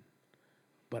bad.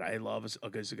 But I love a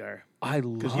good cigar. I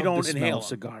love you don't the smell inhale of 'em.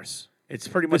 cigars. It's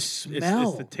pretty much it's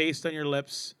smell. the taste on your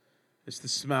lips. It's the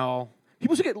smell.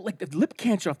 People should get like the lip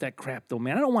cancer off that crap, though,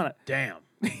 man. I don't want to. Damn.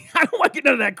 I don't want to get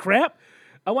none of that crap.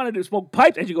 I wanted to smoke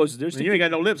pipes. And she goes, "There's." You ain't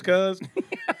got no lips, cuz.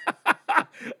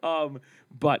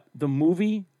 But the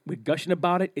movie, we're gushing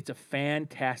about it. It's a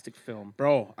fantastic film.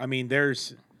 Bro, I mean,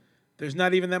 there's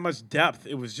not even that much depth.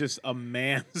 It was just a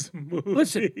man's movie.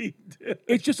 Listen,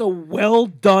 it's just a well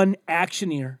done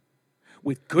actioneer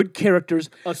with good characters,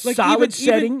 a solid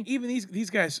setting. Even these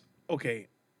guys, okay,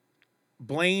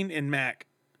 Blaine and Mac,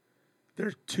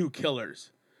 they're two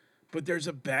killers. But there's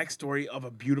a backstory of a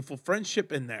beautiful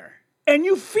friendship in there. And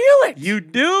you feel it. You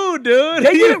do, dude.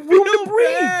 They You give it room to feel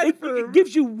bad breathe. for It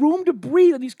gives you room to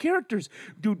breathe on these characters.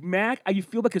 Dude, Mac, you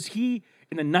feel because in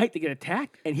the night they get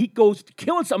attacked and he goes to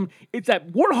killing something. It's that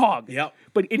warthog. Yep.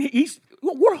 But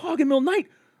warthog in the middle of the night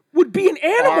would be an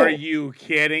animal. Are you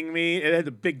kidding me? It had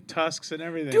the big tusks and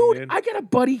everything, dude. I got a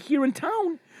buddy here in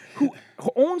town who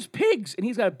owns pigs, and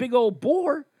he's got a big old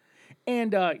boar,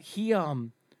 and he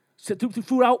threw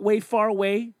food out way far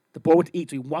away. The boar went to eat,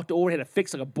 so he walked over, had to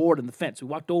fix like a board in the fence. So he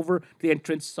walked over to the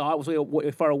entrance, saw it was way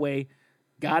far away,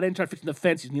 got in, started fixing the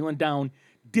fence. He's kneeling down,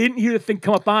 didn't hear the thing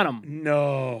come up on him.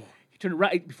 No. He turned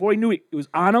right before he knew it. It was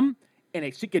on him, and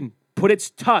it freaking put its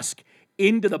tusk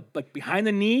into behind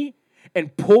the knee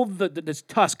and pulled this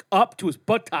tusk up to his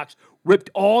buttocks, ripped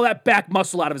all that back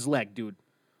muscle out of his leg, dude.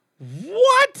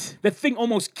 What? That thing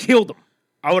almost killed him.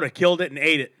 I would have killed it and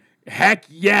ate it. Heck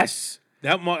yes.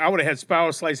 I would have had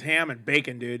spiral sliced ham and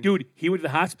bacon, dude. Dude, he went to the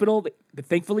hospital. That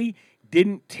thankfully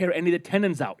didn't tear any of the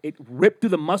tendons out. It ripped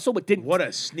through the muscle, but didn't. What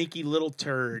a sneaky little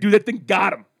turd. Dude, that thing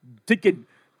got him. Thinking,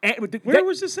 Where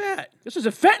was this at? This was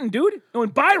in Fenton, dude. No, in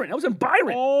Byron. I was in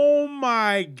Byron. Oh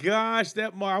my gosh,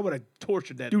 I would have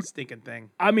tortured that stinking thing.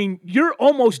 I mean, you're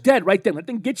almost dead right then. That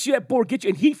thing gets you, that boar gets you,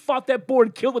 and he fought that boar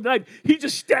and killed it with a knife. He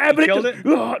just stabbed it. Killed just, it?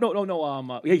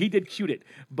 No. Yeah, he did shoot it,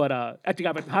 but after he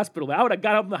got back to the hospital, I would have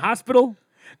got up in the hospital,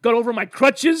 got over my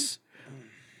crutches,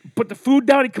 put the food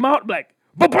down, and come out and be like,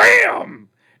 ba-bam!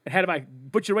 And had my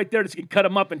butcher right there so he could cut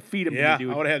him up and feed him. Yeah, to me,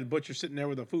 dude. I would have had the butcher sitting there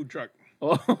with a food truck.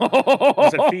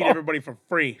 Does it feed everybody for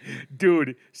free?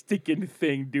 Dude, stinking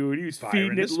thing, dude. He was feeding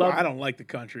Byron, it. this is why I don't like the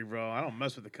country, bro. I don't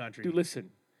mess with the country. Dude, listen.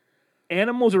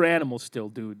 Animals are animals still,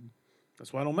 dude.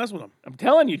 That's why I don't mess with them. I'm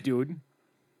telling you, dude.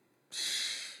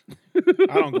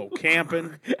 I don't go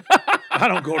camping. I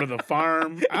don't go to the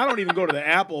farm. I don't even go to the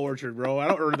apple orchard, bro. I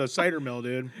don't or the cider mill,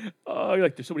 dude. Oh, you're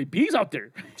like, there's so many bees out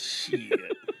there. Shit.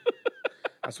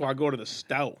 That's why I go to the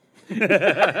stout.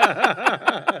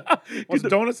 What's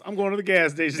donuts? I'm going to the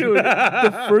gas station. Dude,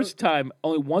 the first time,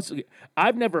 only once.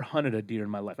 I've never hunted a deer in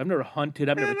my life. I've never hunted.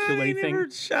 I've never killed anything.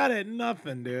 Never shot at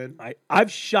nothing, dude.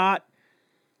 I've shot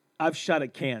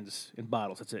at cans and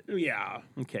bottles. That's it. Yeah.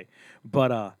 Okay,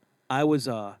 but I was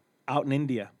out in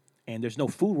India, and there's no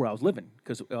food where I was living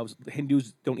because the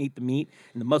Hindus don't eat the meat,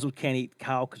 and the Muslims can't eat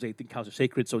cow because they think cows are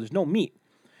sacred. So there's no meat.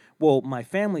 Well, my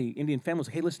family, Indian family, was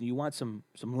like, hey, listen, you want some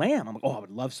lamb? I'm like, oh, I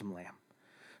would love some lamb.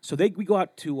 So we go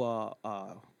out to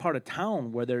a part of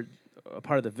town where they're a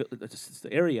part of the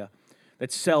area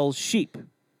that sells sheep.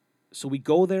 So we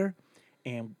go there,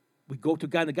 and we go to a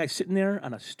guy, and the guy's sitting there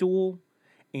on a stool,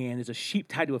 and there's a sheep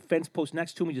tied to a fence post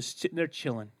next to him. He's just sitting there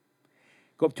chilling.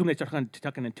 Go up to him, they're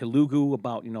talking in Telugu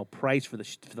about price for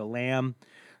the lamb.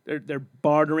 They're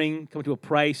bartering, coming to a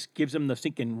price, gives them the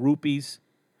stinking rupees.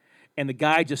 And the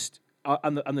guy just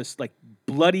on this like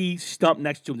bloody stump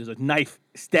next to him, there's a knife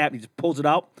stab. He just pulls it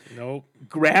out. Nope.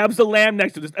 Grabs the lamb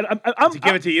next to this. Does he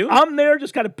give it to you? I'm there,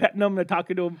 just kind of petting him and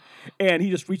talking to him, and he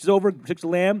just reaches over, takes the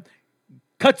lamb,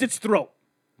 cuts its throat,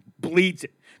 bleeds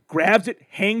it, grabs it,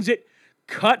 hangs it,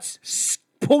 cuts,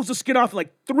 pulls the skin off in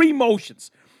like 3 motions.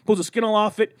 Pulls the skin all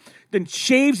off it, then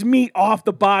shaves meat off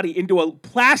the body into a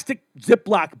plastic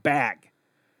Ziploc bag.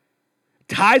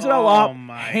 Ties it all up,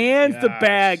 hands the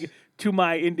bag to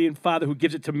my Indian father who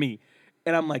gives it to me.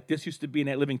 And I'm like, this used to be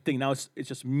an living thing. Now it's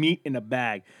just meat in a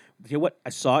bag. You know what? I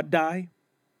saw it die.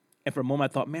 And for a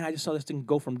moment I thought, man, I just saw this thing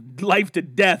go from life to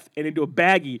death and into a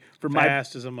baggie for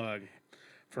fast as a mug.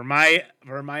 For my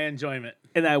enjoyment.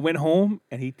 And I went home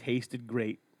and he tasted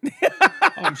great.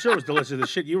 I'm sure it was delicious. The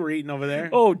shit you were eating over there.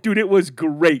 Oh, dude, it was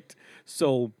great.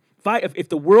 So if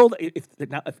the world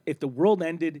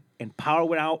ended and power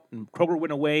went out and Kroger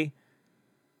went away,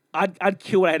 I'd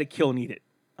kill what I had to kill and eat it.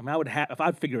 I mean, I would if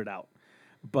I'd figure it out.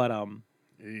 But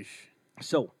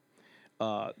so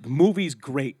the movie's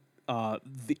great.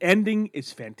 The ending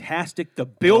is fantastic. The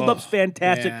build-up's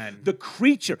fantastic. Man. The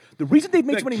creature. The reason they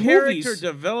make so many movies. The character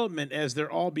development as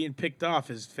they're all being picked off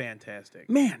is fantastic.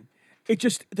 Man. It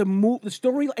just the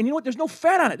story, and you know what? There's no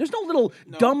fat on it. There's no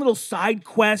dumb little side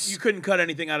quests. You couldn't cut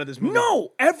anything out of this movie.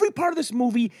 No, every part of this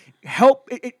movie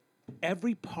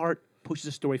every part pushes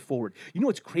the story forward. You know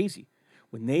what's crazy?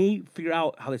 When they figure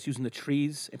out how that's using the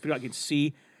trees and figure out you can see,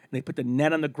 and they put the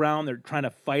net on the ground, they're trying to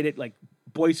fight it like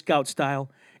Boy Scout style.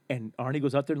 And Arnie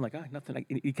goes out there and like, nothing.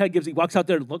 He kind of he walks out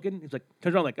there looking. He's like,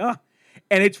 turns around like, and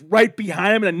it's right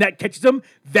behind him, and the net catches him.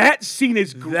 That scene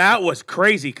is great. That was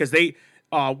crazy because they.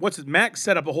 Max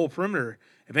set up a whole perimeter.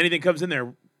 If anything comes in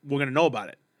there, we're gonna know about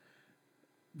it.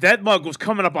 That mug was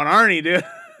coming up on Arnie, dude.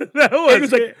 That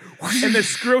was like, and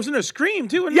the scream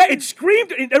too. Yeah, it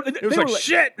screamed. It was like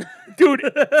shit, dude.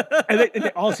 And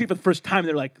they all see it for the first time.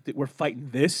 They're like, we're fighting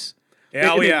this.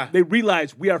 Yeah, They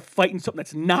realize we are fighting something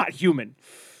that's not human.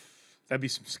 That'd be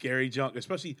some scary junk,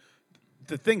 especially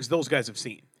the things those guys have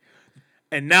seen.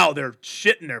 And now they're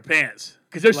shitting their pants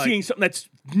because they're seeing something that's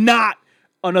not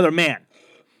another man.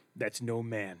 That's no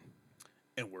man.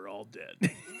 And we're all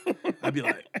dead. I'd be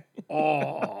like,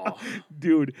 oh.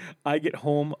 Dude, I get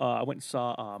home. I went and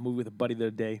saw a movie with a buddy the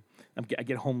other day. I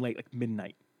get home late, like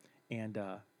midnight. And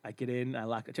I get in,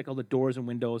 I check all the doors and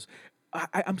windows.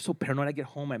 I'm so paranoid. I get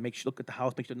home, I look at the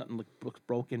house, make sure nothing looks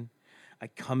broken. I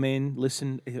come in,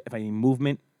 listen if I need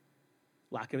movement,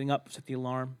 lock everything up, set the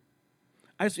alarm.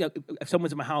 If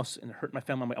someone's in my house and hurt my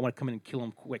family, I want to come in and kill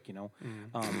them quick,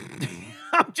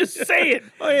 I'm just saying.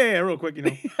 Oh, yeah, real quick,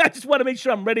 I just want to make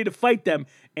sure I'm ready to fight them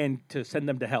and to send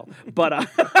them to hell. But,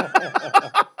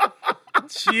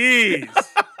 jeez.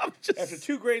 After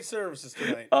 2 great services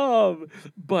tonight.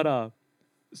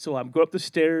 So I'm going up the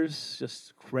stairs,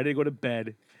 just ready to go to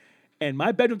bed. And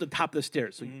my bedroom's at the top of the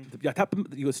stairs. So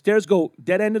the stairs go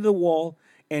dead end of the wall,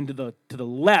 and to the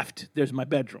left, there's my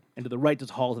bedroom. And to the right, there's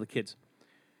the hall to the kids.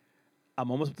 I'm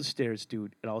almost up the stairs,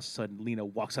 dude, and all of a sudden, Lena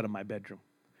walks out of my bedroom.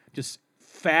 Just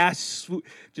fast,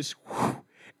 just whoo.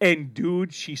 And,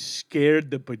 dude, she scared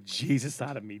the bejesus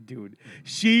out of me, dude.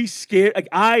 She scared, like,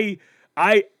 I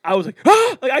was like,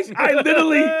 like, I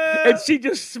literally, and she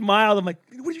just smiled. I'm like,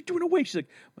 what are you doing awake? She's like,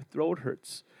 my throat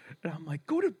hurts. And I'm like,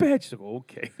 go to bed. She's like,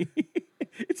 okay.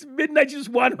 It's midnight, you just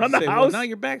wander around the Say, house. well, now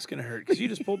your back's gonna hurt because you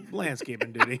just pulled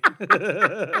landscaping duty.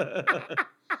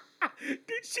 Dude,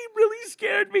 she really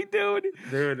scared me, dude.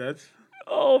 Dude, that's.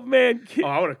 Oh man, Oh,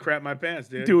 I would have crapped my pants,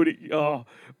 dude. dude. Oh,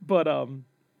 but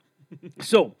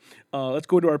so let's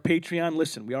go to our Patreon.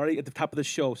 Listen, we already at the top of the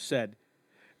show said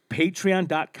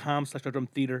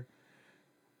patreon.com/RedRumTheater.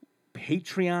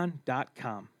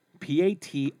 Patreon.com.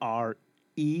 Patreon.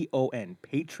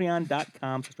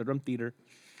 Patreon.com/RedRumTheater.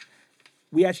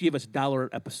 We actually give us $1 an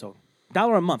episode.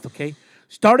 $1 a month, okay?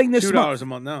 Starting this month. $2 a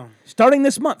month now. Starting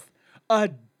this month.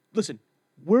 Listen,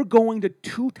 we're going to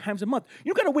 2 times a month.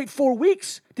 You got to wait 4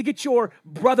 weeks to get your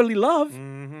brotherly love.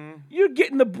 Mm-hmm. You're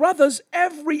getting the brothers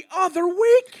every other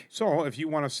week. So if you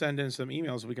want to send in some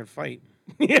emails, we can fight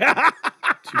Yeah.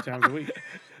 2 times a week.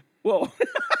 Well, I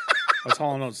was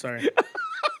hauling out, sorry.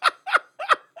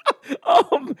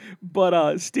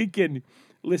 but Stinkin',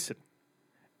 listen.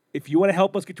 If you want to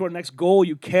help us get to our next goal,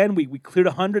 you can. We cleared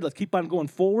 100. Let's keep on going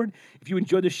forward. If you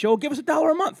enjoy the show, give us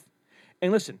 $1 a month.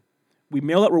 And listen, we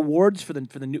mail out rewards for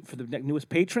the newest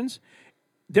patrons.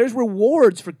 There's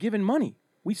rewards for giving money.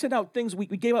 We sent out things. We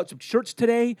gave out some shirts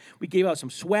today. We gave out some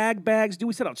swag bags.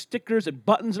 We sent out stickers and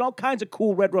buttons and all kinds of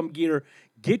cool Red Rum gear.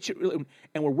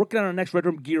 And we're working on our next Red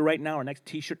Rum gear right now, our next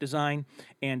T-shirt design,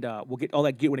 and we'll get all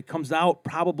that gear when it comes out.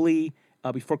 Probably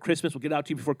before Christmas. We'll get it out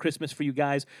to you before Christmas for you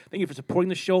guys. Thank you for supporting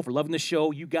the show, for loving the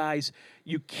show. You guys,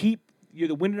 you're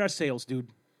the wind in our sails, dude.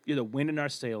 You're the wind in our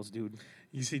sails, dude.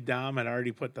 You see Dom had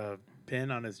already put the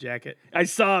pin on his jacket. I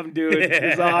saw him, dude. It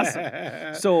was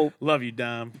awesome. So love you,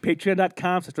 Dom.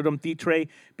 Patreon.com/RedRumTheater.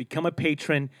 Become a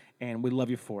patron, and we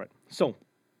love you for it. So,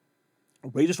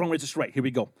 raised us wrong, raised us right. Here we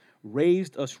go.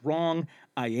 Raised us wrong.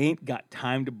 I ain't got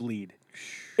time to bleed.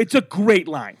 It's a great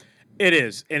line. It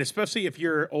is. And especially if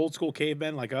you're old school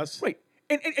cavemen like us. Right.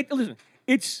 And listen,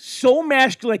 it's so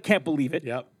masculine, I can't believe it.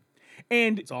 Yep.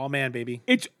 And It's all man, baby.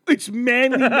 it's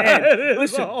manly man.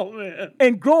 Listen, all man.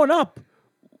 and growing up,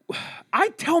 I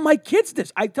tell my kids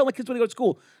this. I tell my kids when they go to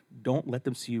school, don't let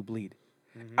them see you bleed.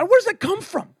 And where does that come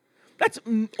from? That's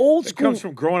old It school. comes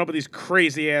from growing up with these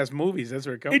crazy ass movies. That's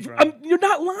where it comes from. You're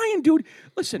not lying, dude.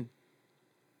 Listen,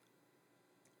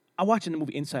 I'm watching the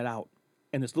movie Inside Out,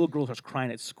 and this little girl starts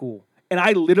crying at school. And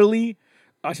I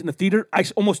was in the theater, I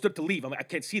almost stood to leave. I'm like, I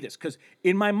can't see this, because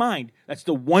in my mind, that's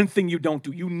the one thing you don't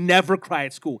do. You never cry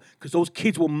at school, because those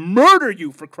kids will murder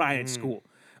you for crying at school.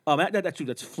 That's true.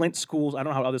 That's Flint schools. I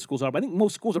don't know how other schools are, but I think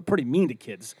most schools are pretty mean to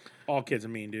kids. All kids are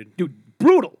mean, dude. Dude,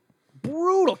 brutal.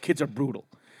 Brutal. Kids are brutal.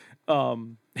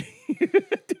 Little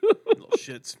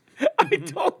shits. I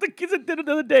told the kids at dinner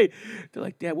the other day, they're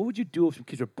like, Dad, what would you do if some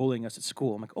kids were bullying us at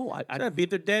school? I'm like, oh, I'd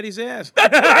beat their daddy's ass.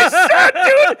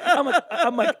 I'm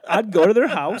like, I'd go to their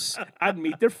house, I'd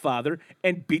meet their father,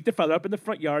 and beat their father up in the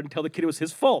front yard and tell the kid it was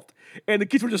his fault. And the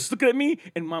kids were just looking at me,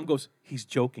 and Mom goes, he's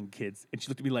joking, kids. And she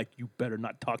looked at me like, you better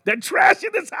not talk that trash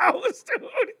in this house, dude.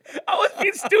 I was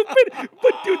being stupid.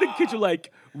 But, dude, the kids are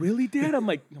like, really, Dad? I'm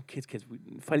like, no, kids,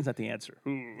 fighting's not the answer.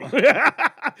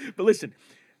 But listen.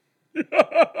 Me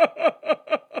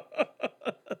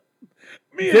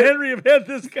and Henry have had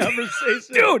this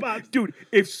conversation. Dude,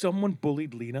 if someone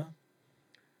bullied Lena,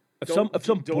 if some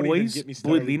don't even boys get me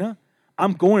bullied started. Lena,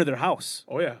 I'm going to their house.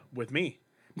 Oh, yeah, with me.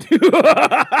 Okay,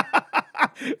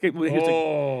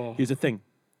 well, here's the thing.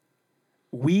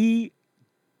 We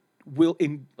will,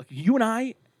 you and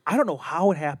I don't know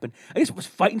how it happened. I guess it was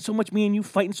fighting so much, me and you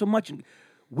fighting so much, and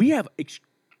we have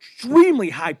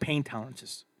extremely high pain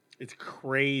tolerances. It's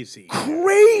crazy.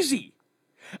 Crazy.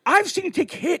 I've seen you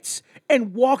take hits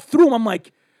and walk through them. I'm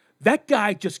like, that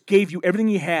guy just gave you everything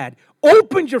he had,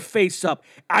 opened your face up.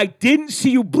 I didn't see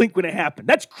you blink when it happened.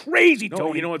 That's crazy, No,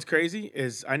 Tony. you know what's crazy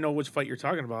is I know which fight you're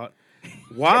talking about.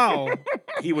 While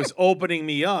he was opening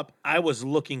me up, I was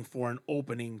looking for an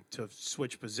opening to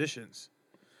switch positions.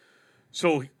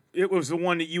 So it was the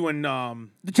one that you and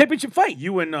the championship fight.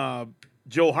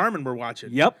 Joe Harmon were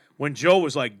watching. Yep. When Joe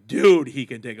was like, dude, he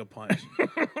can take a punch.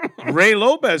 Ray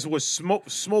Lopez was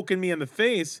smoking me in the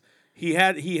face. He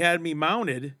had me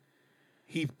mounted.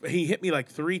 He hit me like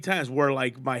 3 times where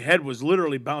like my head was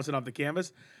literally bouncing off the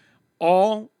canvas.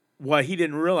 All while he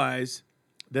didn't realize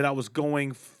that I was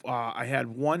going. I had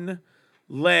one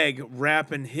leg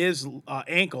wrapping his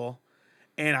ankle,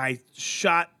 and I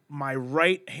shot my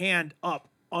right hand up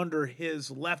under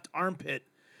his left armpit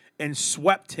and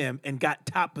swept him and got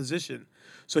top position.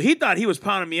 So he thought he was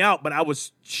pounding me out, but I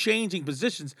was changing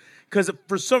positions because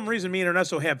for some reason me and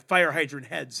Ernesto have fire hydrant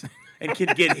heads and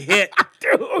can get hit,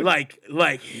 dude,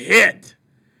 like hit.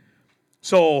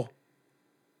 So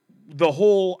the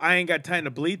whole I ain't got time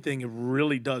to bleed thing, it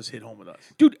really does hit home with us.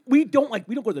 Dude, we don't go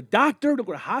to the doctor, we don't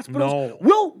go to hospitals.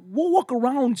 No. We'll walk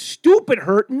around stupid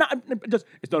hurt.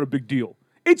 It's not a big deal.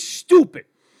 It's stupid.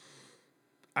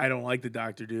 I don't like the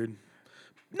doctor, dude.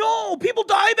 No, people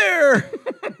die there.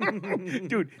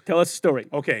 Dude, tell us a story.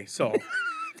 Okay, so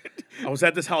I was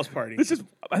at this house party.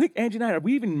 I think Angie and I, are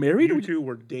we even married? You two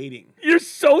were dating. You're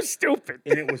so stupid.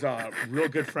 And it was a real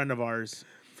good friend of ours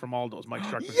from Aldo's, Mike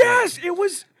Struckman. Yes, it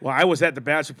was. Well, I was at the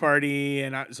bachelor party,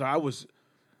 and I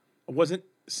wasn't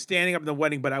standing up in the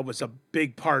wedding, but I was a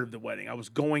big part of the wedding. I was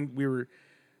going.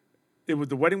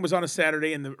 The wedding was on a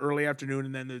Saturday in the early afternoon,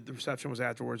 and then the reception was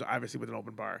afterwards, obviously with an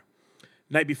open bar.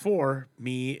 Night before,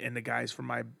 me and the guys from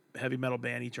my heavy metal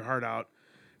band, Eat Your Heart Out,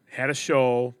 had a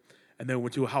show, and then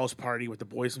went to a house party with the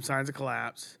boys from Signs of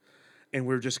Collapse, and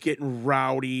we were just getting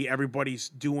rowdy. Everybody's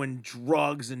doing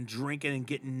drugs and drinking and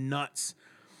getting nuts.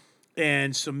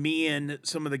 And so me and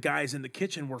some of the guys in the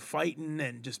kitchen were fighting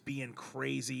and just being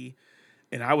crazy.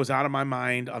 And I was out of my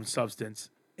mind on substance.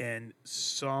 And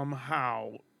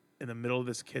somehow, in the middle of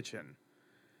this kitchen,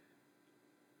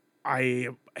 I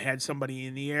had somebody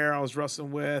in the air I was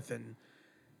wrestling with, and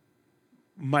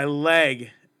my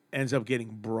leg ends up getting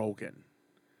broken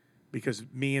because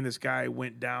me and this guy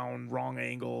went down wrong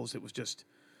angles. It was just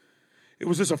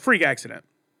a freak accident.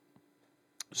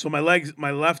 So my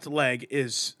left leg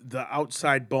the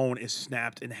outside bone is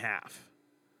snapped in half.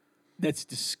 That's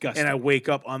disgusting. And I wake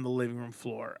up on the living room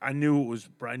floor. I knew it was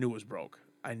broke.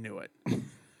 I knew it.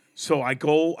 So I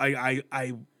go,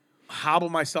 I hobble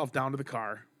myself down to the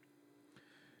car.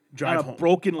 Drive on a home.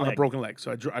 broken On leg. a broken leg.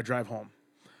 So I drive home.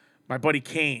 My buddy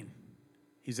Kane,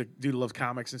 he's a dude who loves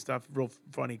comics and stuff. Real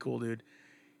funny, cool dude.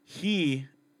 He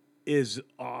is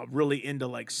really into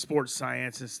like sports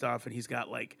science and stuff, and he's got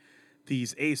like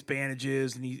these ace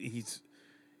bandages, and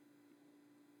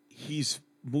he's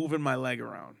moving my leg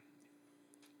around.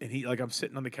 And I'm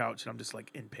sitting on the couch, and I'm just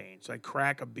like in pain. So I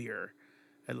crack a beer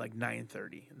at like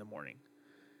 9:30 in the morning.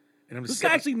 And I'm just this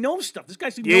guy actually knows stuff. This guy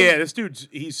actually yeah, knows. this dude's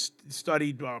he's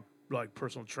studied like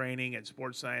personal training and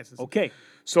sports science. And stuff. Okay.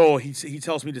 So he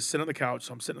tells me to sit on the couch.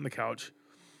 So I'm sitting on the couch.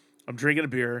 I'm drinking a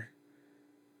beer,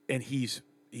 and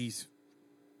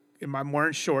I'm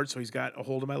wearing shorts, so he's got a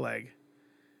hold of my leg,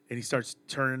 and he starts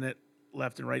turning it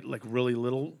left and right like really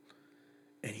little,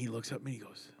 and he looks up at me and he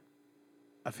goes,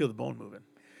 "I feel the bone moving."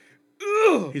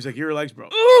 Ugh. He's like, "Your leg's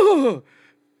broke." Ugh.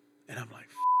 And I'm like,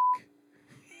 F-.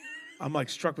 I'm like,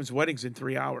 Struckman's wedding's in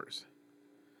 3 hours.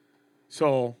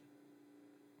 So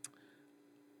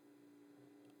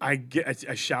I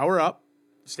shower up,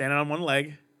 standing on one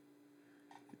leg.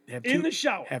 In the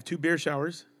shower. Have 2 beer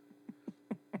showers.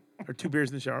 Or 2 beers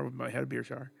in the shower. I had a beer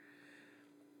shower.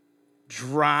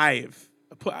 Drive.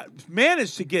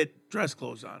 Managed to get dress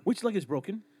clothes on. Which leg is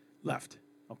broken? Left.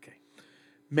 Okay.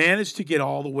 Managed to get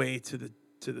all the way to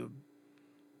the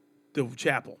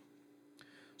chapel.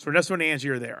 So Ernesto and Angie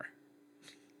are there.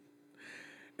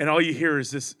 And all you hear is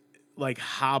this like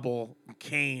hobble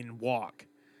cane walk.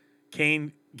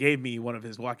 Kane gave me one of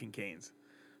his walking canes.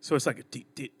 So it's like a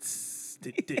dit-dit-tss,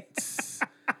 dit-dit-tss.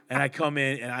 And I come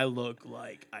in and I look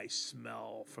like I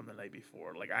smell from the night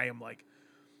before. Like I am like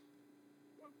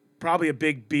probably a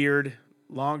big beard,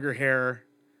 longer hair.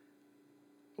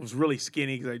 I was really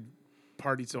skinny because I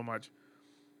partied so much.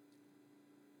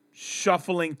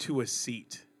 Shuffling to a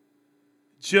seat.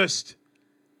 Just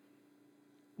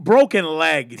broken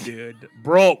leg, dude.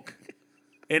 Broke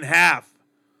in half.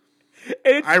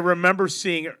 I remember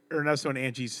seeing Ernesto and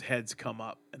Angie's heads come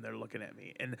up, and they're looking at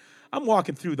me. And I'm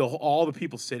walking through all the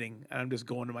people sitting, and I'm just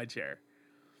going to my chair.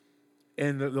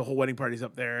 And the whole wedding party's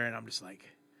up there, and I'm just like,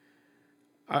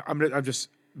 I'm just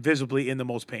visibly in the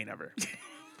most pain ever.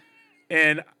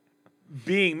 And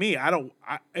being me,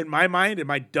 in my mind, in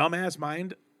my dumbass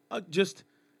mind, just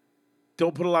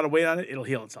don't put a lot of weight on it. It'll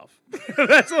heal itself.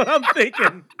 That's what I'm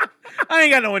thinking. I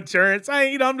ain't got no insurance.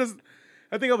 I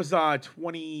think I was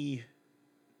 20.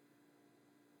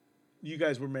 You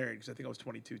guys were married because I think I was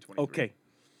 22, 23. Okay.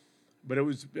 But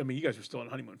you guys were still in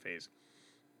honeymoon phase.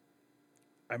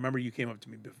 I remember you came up to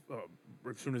me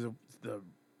as soon as the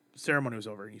ceremony was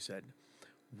over, and you said,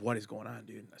 "What is going on,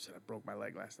 dude?" And I said, "I broke my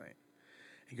leg last night."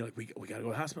 And you're like, we got to go to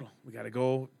the hospital. We got to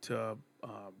go to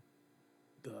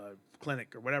the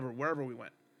clinic or wherever we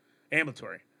went.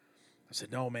 Ambulatory. I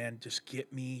said, "No, man, just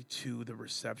get me to the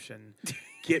reception.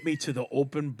 Get me to the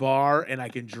open bar, and I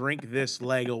can drink this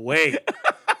leg away.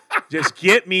 Just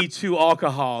get me to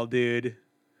alcohol, dude."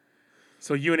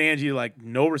 So you and Angie, like,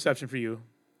 no reception for you.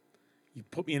 You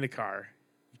put me in the car.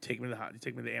 You take me to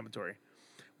the ambulatory,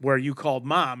 where you called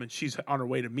Mom, and she's on her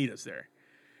way to meet us there.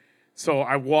 So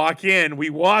we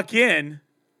walk in,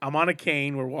 I'm on a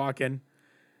cane. We're walking.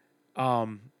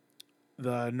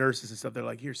 The nurses and stuff, they're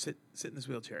like, here, sit in this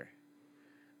wheelchair.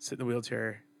 Sit in the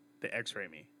wheelchair. They x-ray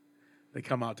me. They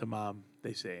come out to mom.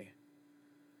 They say,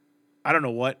 I don't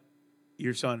know what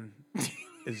your son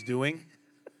is doing,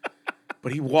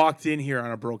 but he walked in here on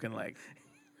a broken leg.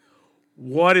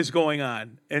 What is going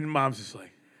on? And mom's just like,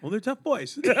 well, they're tough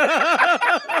boys.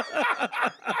 I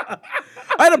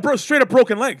had a straight up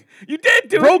broken leg. You did,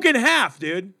 dude. Broken half,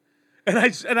 dude. And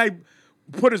I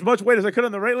put as much weight as I could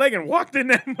on the right leg and walked in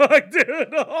that mug,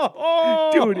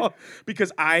 dude. Dude.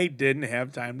 Because I didn't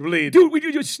have time to bleed. Dude,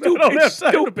 you're stupid. I don't have It's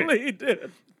time to stupid. bleed,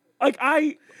 dude. Like,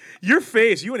 Your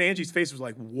face, you and Angie's face was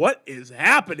like, what is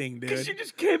happening, dude? because you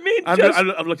just came in. I'm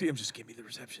looking at him, just give me the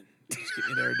reception. Just get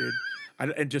me there, dude.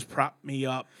 And just prop me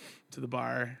up to the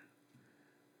bar.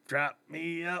 Drop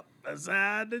me up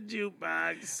beside the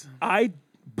jukebox. I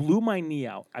blew my knee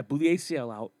out. I blew the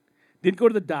ACL out. Didn't go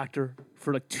to the doctor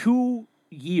for like 2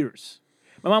 years.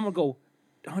 My mom would go,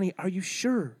 honey, are you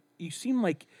sure? You seem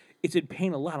like it's in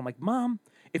pain a lot. I'm like, Mom,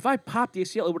 if I popped the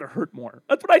ACL, it would have hurt more.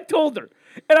 That's what I told her.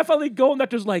 And I finally go, and the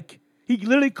doctor's like, he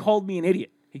literally called me an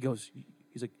idiot. He's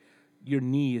like, your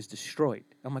knee is destroyed.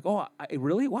 I'm like, oh,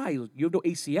 really? Why? He goes, you have no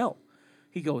ACL.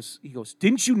 He goes,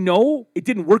 didn't you know it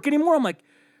didn't work anymore? I'm like,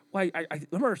 well, I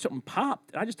remember something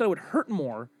popped, and I just thought it would hurt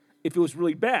more if it was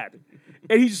really bad.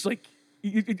 And he's just like,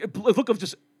 a look of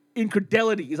just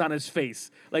incredulity is on his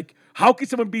face. Like, how can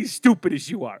someone be as stupid as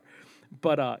you are?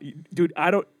 But, dude,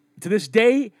 to this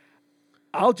day,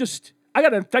 I got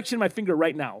an infection in my finger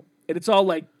right now, and it's all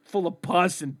like full of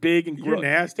pus and big and You're gross.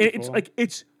 nasty, And it's fool. like,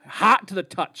 it's hot to the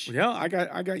touch. Yeah, I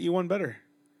got you one better.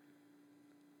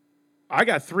 I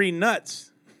got 3 nuts.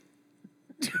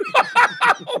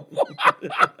 I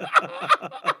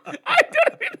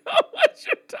don't even know what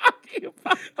you're talking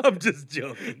about. I'm just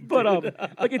joking. But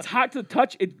like it's hot to the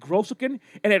touch, it's gross looking,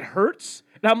 and it hurts.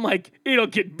 And I'm like, it'll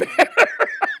get better.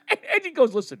 And she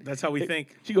goes, listen. That's how we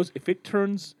think. She goes, if it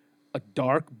turns a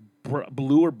dark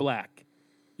blue or black,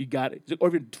 you got it. Or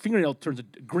if your fingernail turns a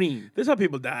green. This is how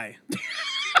people die.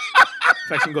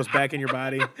 Infection goes back in your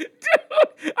body. Dude,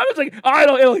 I was like,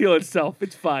 oh, it'll heal itself.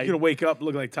 It's fine. You're gonna wake up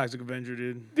looking like Toxic Avenger,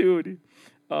 dude. Dude.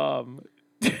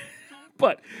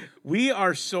 But We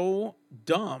are so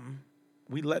dumb.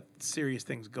 We let serious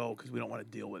things go because we don't want to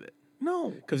deal with it.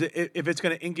 no. Because if it's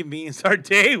going to inconvenience our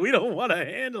day, we don't want to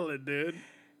handle it, dude.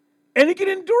 And you can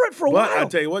endure it for a But while. I'll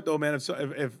tell you what, though, man, if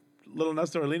little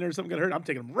Nuster or Lena or something got hurt, I'm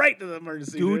taking them right to the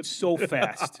emergency, Dude, so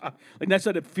fast. Like that's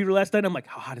at a fever last night. I'm like,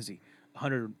 how hot is he?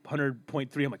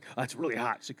 100.3. I'm like, oh, that's really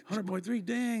hot. She's like, 100.3,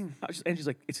 dang. and she's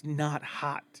like, it's not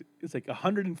hot. It's like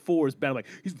 104 is bad. I'm like,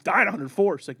 he's dying at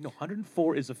 104. She's like, no,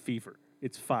 104 is a fever.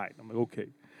 It's fine. I'm like, okay.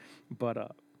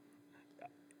 But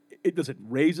it doesn't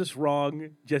raise us wrong.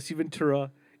 Jesse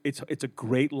Ventura. It's a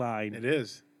great line. It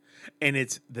is. And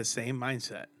it's the same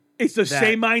mindset. It's the That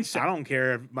same mindset. I don't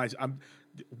care if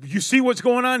you see what's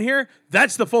going on here?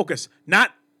 That's the focus,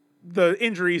 not the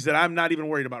injuries that I'm not even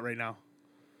worried about right now.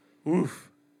 Oof.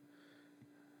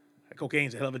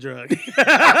 Cocaine's a hell of a drug.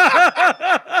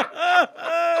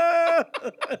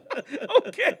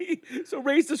 Okay. So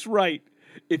raise this right.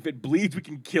 If it bleeds, we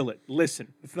can kill it.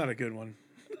 Listen. It's not a good one.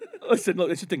 Listen, look,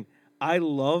 that's the thing. I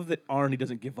love that Arnie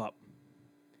doesn't give up.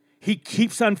 He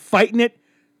keeps on fighting it,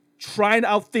 trying to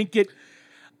outthink it.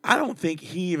 I don't think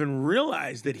he even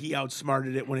realized that he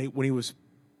outsmarted it when he was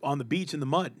on the beach in the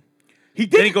mud. He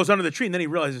Then he did. goes under the tree, and then he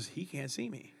realizes he can't see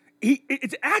me.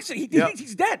 It's an accident. Yep.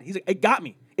 He's dead. He's like, it got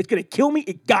me. It's gonna kill me.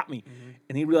 It got me.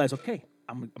 And he realized, okay,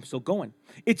 I'm still going.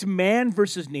 It's man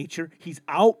versus nature. He's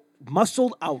out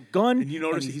muscled, outgunned. And you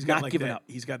notice he's he's not got like giving that. up.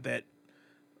 He's got that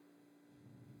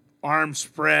arm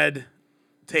spread.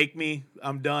 Take me.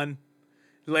 I'm done.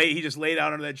 He just laid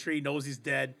out under that tree, knows he's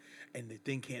dead, and the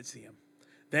thing can't see him.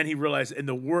 Then he realized, and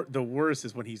the worst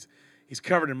is when he's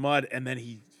covered in mud, and then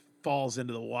he falls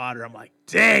into the water. I'm like,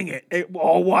 dang it!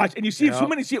 Watch, and you see it so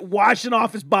many. See it washing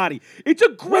off his body. It's a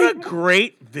What a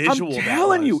great. great visual! I'm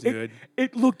telling you, dude.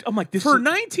 it looked. I'm like, this For is,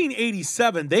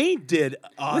 1987, they did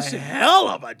a Listen. hell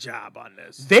of a job on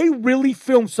this, they really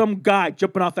filmed some guy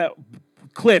jumping off that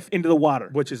cliff into the water.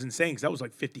 which is insane because that was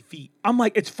like 50 feet. I'm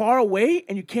like, it's far away,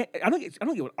 and you can't. I don't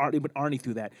get what Arnie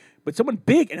threw that, but someone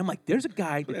big, and I'm like, there's a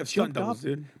guy that have stunt jumped off, doubles,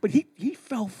 dude. but he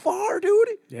fell far, dude.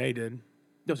 Yeah, he did.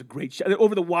 That was a great shot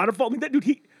over the waterfall. I mean, that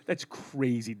dude, that's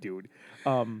crazy, dude.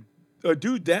 A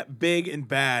dude that big and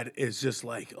bad is just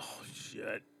like, oh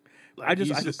shit. Like,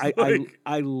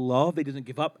 I love that he doesn't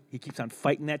give up. He keeps on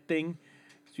fighting that thing.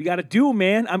 So you got to do,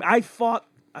 man. I fought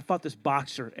this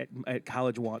boxer at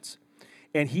college once,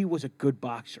 and he was a good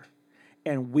boxer.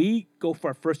 And we go for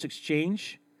our first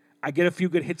exchange. I get a few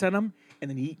good hits on him. And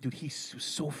then he's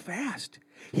so fast.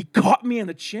 He caught me on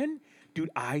the chin. Dude,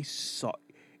 I saw.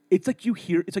 It's like you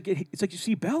hear. It's like you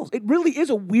see bells. It really is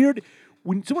a weird.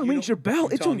 When someone rings your bell,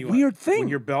 it's a weird thing. When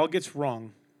your bell gets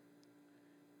rung,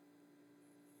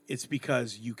 it's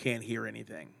because you can't hear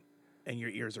anything, and your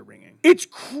ears are ringing. It's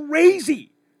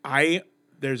crazy.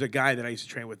 There's a guy that I used to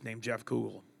train with named Jeff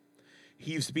Kugel.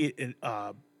 He used to be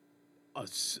I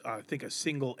think a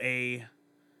single A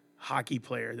hockey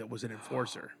player that was an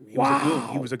enforcer. He was a goon.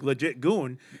 He was a legit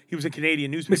goon. He was a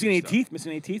Canadian newspaper. Missing any teeth?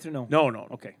 Missing any teeth or no? No.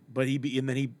 Okay. But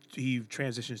he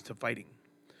transitions to fighting.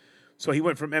 So he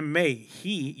went from MMA.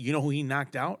 You know who he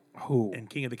knocked out? Who? In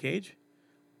King of the Cage?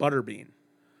 Butterbean.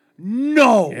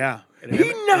 No. Yeah.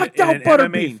 He knocked out in an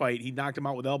Butterbean. MMA fight, he knocked him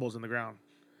out with elbows in the ground.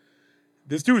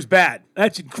 This dude's bad.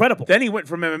 That's incredible. Then he went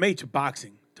from MMA to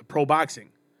boxing, to pro boxing.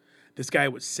 This guy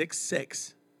was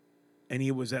 6'6", and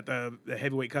he was at the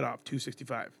heavyweight cutoff,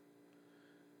 265.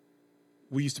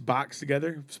 We used to box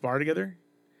together, spar together.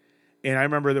 And I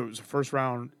remember there was the first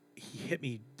round, he hit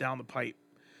me down the pipe.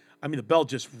 I mean, the bell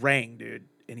just rang, dude.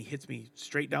 And he hits me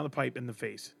straight down the pipe in the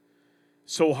face.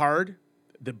 So hard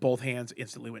that both hands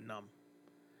instantly went numb.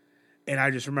 And I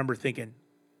just remember thinking,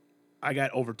 I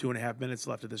got over 2.5 minutes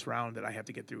left of this round that I have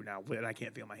to get through now, and I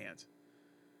can't feel my hands.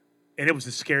 And it was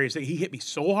the scariest thing. He hit me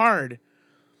so hard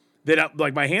that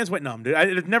my hands went numb, dude.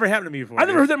 It had never happened to me before. I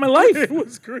never heard that in my life. It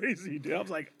was crazy, dude. I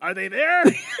was like, are they there?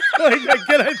 Can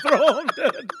I throw them,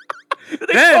 dude?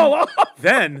 They fall off.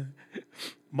 Then,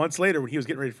 months later, when he was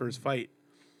getting ready for his fight,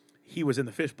 he was in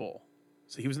the fishbowl.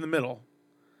 So he was in the middle,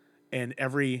 and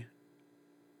every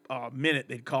minute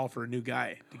they'd call for a new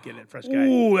guy to get in, fresh guy.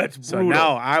 Ooh, that's brutal. So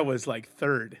now I was like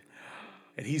third,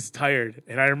 and he's tired.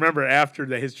 And I remember after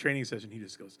his training session, he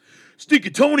just goes, "Stinky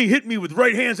Tony hit me with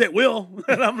right hands at will,"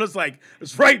 and I'm just like,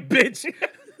 "That's right, bitch."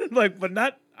 But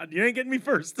not. You ain't getting me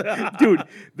first, dude.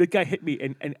 The guy hit me,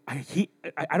 and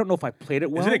I don't know if I played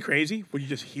it well. Isn't it crazy when you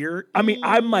just hear? I mean,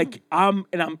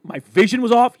 my vision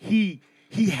was off.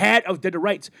 I was dead to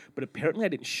rights, but apparently I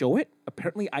didn't show it.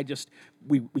 Apparently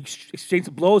we exchanged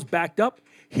some blows, backed up.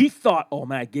 He thought, oh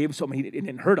man, I gave him something, it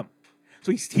didn't hurt him.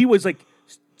 So he was like,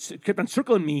 kept on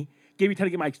circling me, gave me time to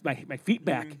get my feet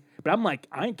back. But I'm like,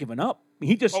 I ain't giving up. I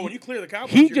mean, when you clear the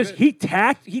cowboys, he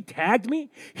tagged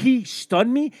me, he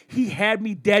stunned me, he had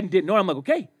me dead and didn't know. I'm like,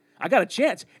 okay, I got a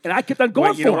chance, and I kept on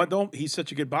going. You know what though? He's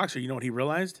such a good boxer. You know what he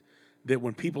realized? That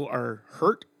when people are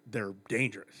hurt, they're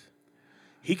dangerous.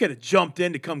 He could have jumped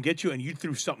in to come get you, and you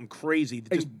threw something crazy,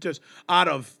 just out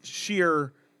of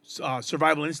sheer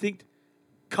survival instinct.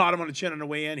 Caught him on the chin on the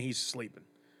way in. He's sleeping.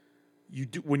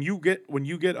 When you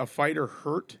get a fighter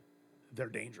hurt, they're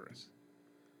dangerous.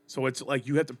 So it's like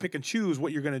you have to pick and choose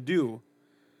what you're going to do.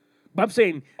 But I'm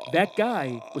saying that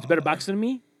guy was a better boxer than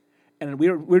me, and we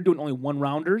were doing only one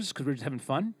rounders because we were just having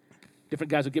fun.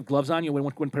 Different guys would get gloves on you,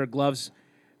 one pair of gloves.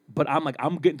 But I'm like,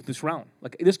 I'm getting to this round.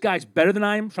 Like, this guy's better than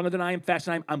I am, stronger than I am,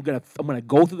 faster than I am. I'm gonna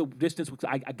go through the distance because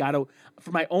I gotta,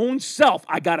 for my own self,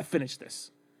 I gotta finish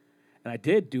this. And I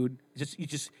did, dude.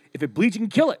 If it bleeds, you can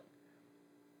kill it.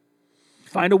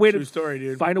 Find a way True story,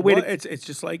 dude. Find a way to. It's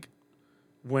just like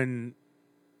when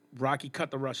Rocky cut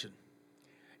the Russian.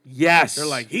 Yes. They're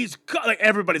like, he's cut. Like,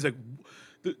 everybody's like,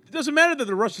 it doesn't matter that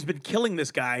the Russian's been killing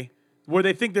this guy, where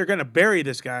they think they're gonna bury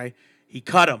this guy. He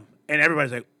cut him, and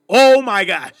everybody's like, oh my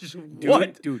gosh!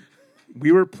 What, dude?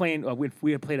 We were playing.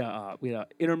 We had an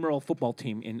intramural football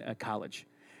team in college,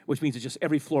 which means it's just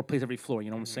every floor plays every floor. You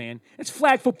know what I'm saying? It's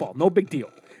flag football, no big deal.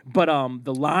 But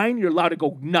the line, you're allowed to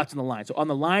go nuts on the line. So on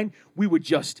the line, we would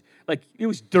just it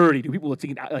was dirty. Dude. People would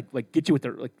think like get you with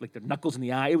their their knuckles in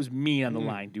the eye. It was me on the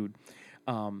line, dude.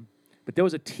 But there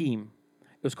was a team.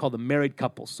 It was called the Married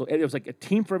Couples. So it was like a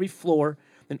team for every floor.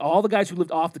 And all the guys who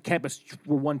lived off the campus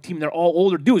were one team. They're all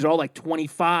older dudes. They're all like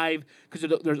 25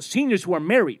 because they're seniors who are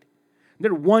married.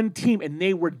 They're one team, and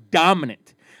they were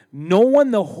dominant. No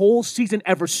one the whole season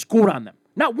ever scored on them.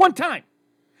 Not one time.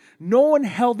 No one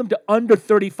held them to under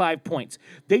 35 points.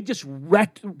 They just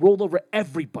rolled over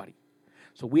everybody.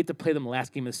 So we had to play them the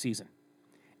last game of the season.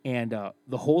 And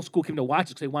the whole school came to watch us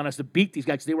because they wanted us to beat these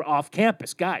guys because they were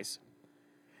off-campus guys.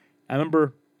 I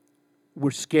remember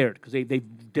we're scared because they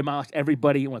demolished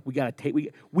everybody. And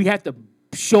we have to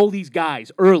show these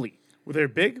guys early. Were they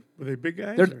big? Were they big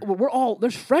guys?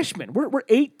 There's freshmen. We're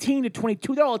 18 to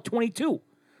 22. They're all at 22.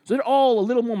 So they're all a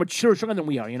little more mature, stronger than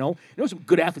we are, you know? There's some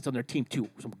good athletes on their team, too.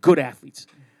 Some good athletes.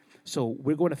 So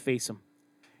we're going to face them.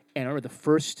 And I remember the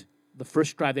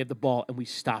first drive, they have the ball, and we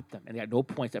stopped them. And they had no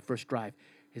points that first drive.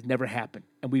 Has never happened.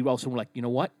 And we also were like, you know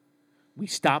what? We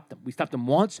stopped them. We stopped them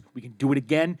once. We can do it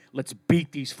again. Let's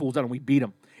beat these fools out, and we beat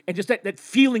them. And just that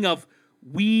feeling of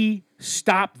we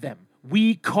stopped them.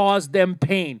 We caused them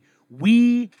pain.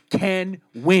 We can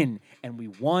win. And we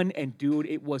won, and dude,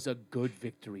 it was a good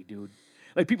victory, dude.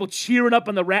 Like people cheering up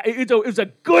on the it was a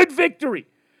good victory.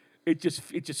 It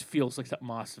just feels like something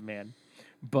awesome, man.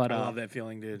 But I love that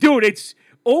feeling, dude. dude, it's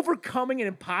overcoming an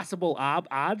impossible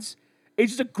odds.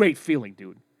 It's just a great feeling,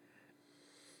 dude.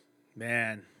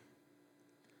 Man.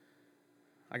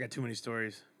 I got too many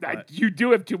stories. You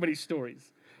do have too many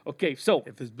stories. Okay, so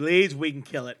If it bleeds, we can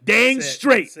kill it. dang That's it.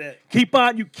 straight. That's it. Keep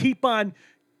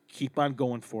on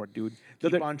going for it, dude.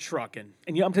 Keep on trucking.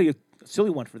 And I'm telling you a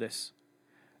silly one for this.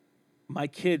 My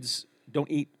kids don't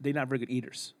eat, they're not very good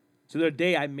eaters. So the other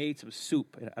day I made some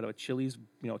soup out of a chili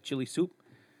soup.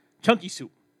 Chunky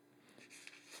soup.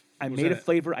 I made a that?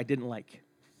 flavor I didn't like.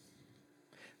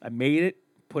 I made it,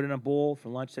 put it in a bowl for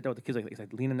lunch, sat down with the kids,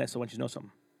 like lean in that so I want you to know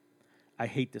something. I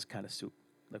hate this kind of soup.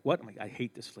 Like, what? I'm like, I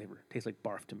hate this flavor. It tastes like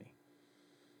barf to me.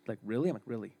 Like, really? I'm like,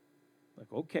 really?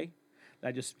 Like, okay. And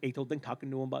I just ate the whole thing, talking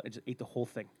to them about it. I just ate the whole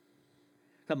thing.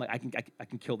 So I'm like, I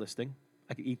can kill this thing.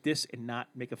 I can eat this and not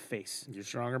make a face. You're a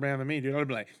stronger man than me, dude. I'd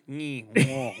be like,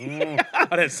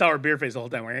 I'd have sour beer face the whole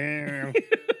time.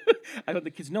 I let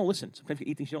the kids know, listen, sometimes you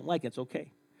eat things you don't like, it's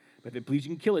okay. But if it bleeds,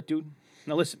 you can kill it, dude.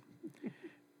 Now listen.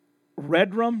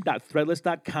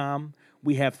 Redrum.threadless.com.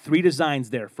 We have 3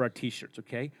 designs there for our t-shirts,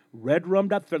 okay?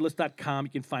 Redrum.threadless.com.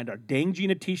 You can find our Dang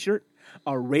Gina t-shirt,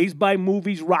 our Raised by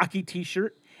Movies Rocky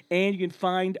t-shirt, and you can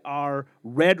find our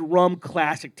Red Rum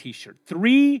Classic t-shirt.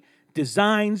 3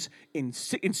 designs in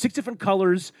 6 different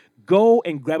colors. Go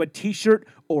and grab a t-shirt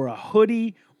or a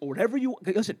hoodie or whatever you want.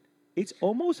 Listen, it's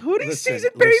almost hoodie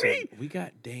season, baby. Listen, we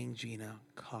got Dang Gina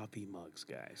coffee mugs,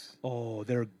 guys. Oh,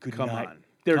 they're good. Come on.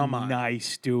 They're Come on.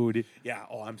 nice, dude. Yeah.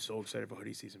 Oh, I'm so excited for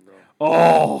hoodie season, bro.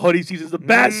 Oh, hoodie season's the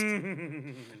best.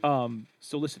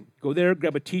 So listen, go there,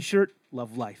 grab a t-shirt,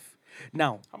 love life.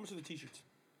 Now, How much are the t-shirts?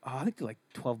 I think they're like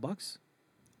 $12.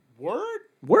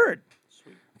 Word?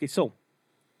 Sweet. Okay, so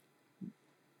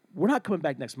we're not coming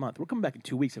back next month. We're coming back in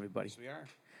 2 weeks, everybody. Yes, we are.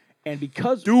 And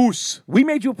because Deuce. we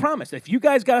made you a promise that if you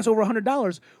guys got us over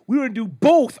 $100, we were going to do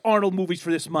both Arnold movies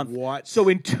for this month. What? So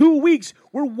in 2 weeks,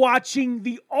 we're watching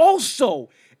the also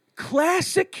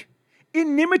classic,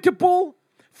 inimitable,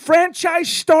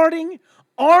 franchise-starting,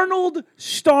 Arnold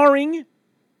starring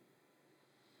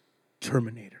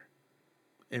Terminator.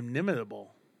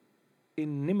 Inimitable.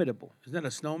 Inimitable. Isn't that a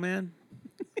snowman?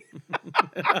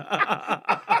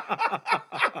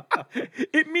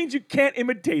 It means you can't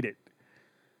imitate it.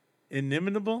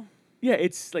 Inimitable? Yeah,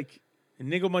 it's like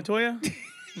Inigo Montoya?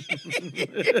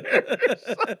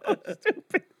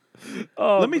 stupid.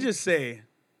 Let me just say,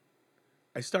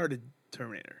 I started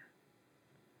Terminator.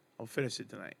 I'll finish it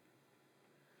tonight.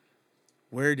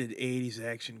 Where did 80s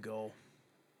action go?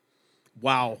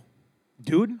 Wow.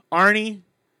 Dude, Arnie,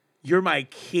 you're my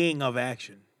king of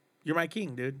action. You're my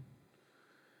king, dude.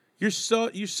 You're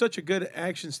such a good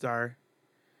action star.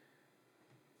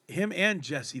 Him and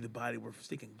Jesse the Body were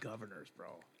sticking governors,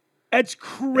 bro. that's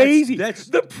crazy. That's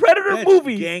the Predator That's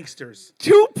movie. gangsters.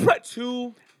 Two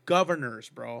Governors,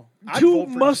 bro. I'd Two vote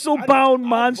for- muscle-bound I'd vote for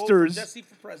monsters. Jesse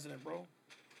for president, bro.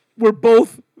 We're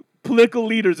both political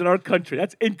leaders in our country.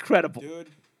 That's incredible. Dude.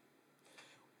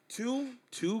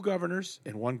 Two governors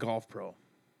and 1 golf pro.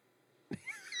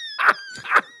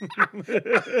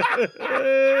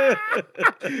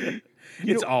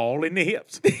 It's all in the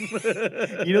hips.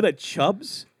 You know that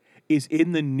Chubbs is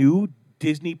in the new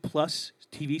Disney Plus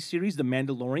TV series, The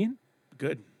Mandalorian?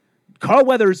 Good. Carl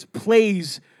Weathers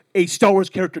plays a Star Wars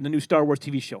character in the new Star Wars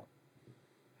TV show.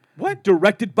 What?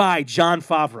 Directed by Jon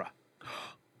Favreau.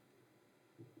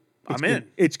 I'm in.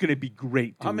 It's going to be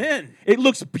great, dude. I'm in. It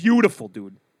looks beautiful,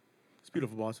 dude. It's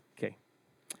beautiful, boss. Okay.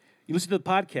 You listen to the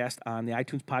podcast on the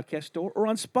iTunes podcast store or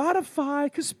on Spotify,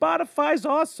 because Spotify's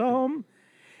awesome.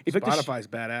 If you'd like to Spotify's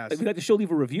badass. If you'd like the show,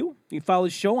 leave a review. You can follow the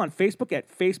show on Facebook at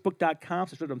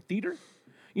facebook.com/RhythmTheater.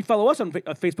 You can follow us on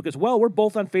Facebook as well. We're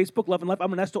both on Facebook, Love and Life.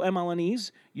 I'm Ernesto M.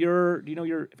 Alanis. Do you know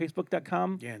your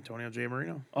Facebook.com? Yeah, Antonio J.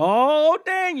 Marino. Oh,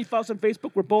 dang. You follow us on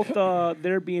Facebook. We're both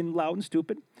there being loud and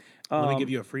stupid. Let me give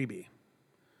you a freebie.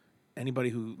 Anybody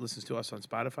who listens to us on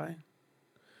Spotify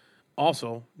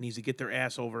also needs to get their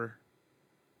ass over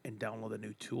and download the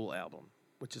new Tool album,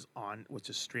 which is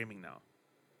streaming now.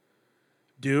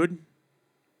 Dude,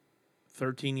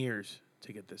 13 years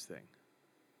to get this thing.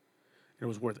 It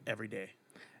was worth every day.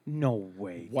 No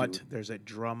way. What? Dude. There's a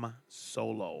drum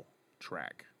solo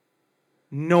track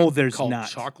No, there's called not.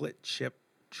 Chocolate Chip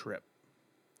Trip.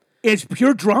 It's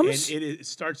pure drums? And it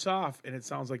starts off and it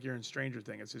sounds like you're in Stranger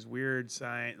Things. It's this weird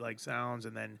sounds,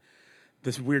 and then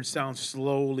this weird sound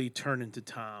slowly turn into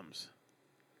toms.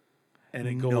 and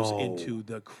it goes No. into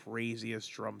the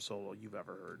craziest drum solo you've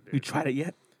ever heard. Dude. You tried it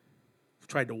yet?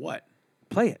 Tried to what?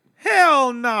 Play it.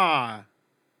 Hell nah.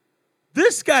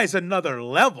 This guy's another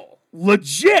level.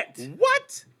 Legit.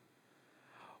 What?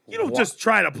 You don't What? just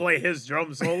try to play his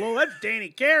drum solo. That's Danny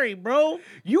Carey, bro.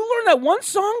 You learned that one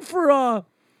song for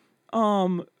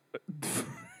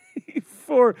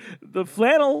for the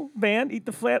flannel band. Eat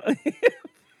the flannel.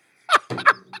 I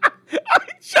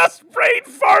just brain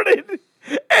farted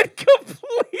and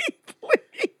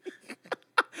completely.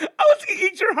 I was gonna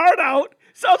eat your heart out.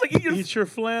 Sounds like eat Eat your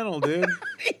flannel, dude.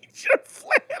 eat your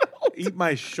flannel. Eat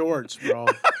my shorts, bro.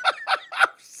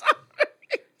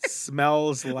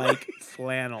 Smells like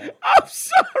flannel. I'm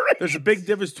sorry. There's a big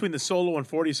difference between the solo on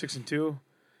 46 and 2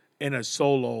 and a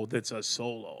solo that's a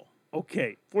solo.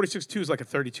 Okay. 46-2 is like a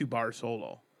 32 bar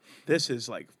solo. This is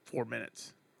like 4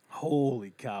 minutes.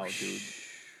 Holy cow, dude.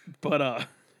 But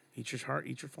Eat your heart,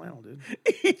 eat your flannel, dude.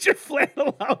 eat your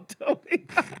flannel out, Tony.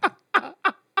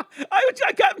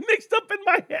 I got mixed up in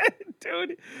my head,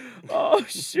 dude. Oh,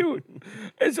 shoot.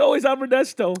 As always, I'm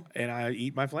Ernesto. And I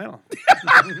eat my flannel.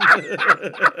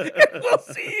 We'll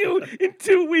see you in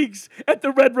 2 weeks at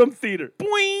the Red Room Theater.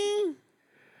 Boing!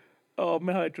 Oh,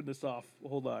 man, how do I turn this off?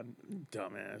 Hold on.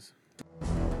 Dumbass.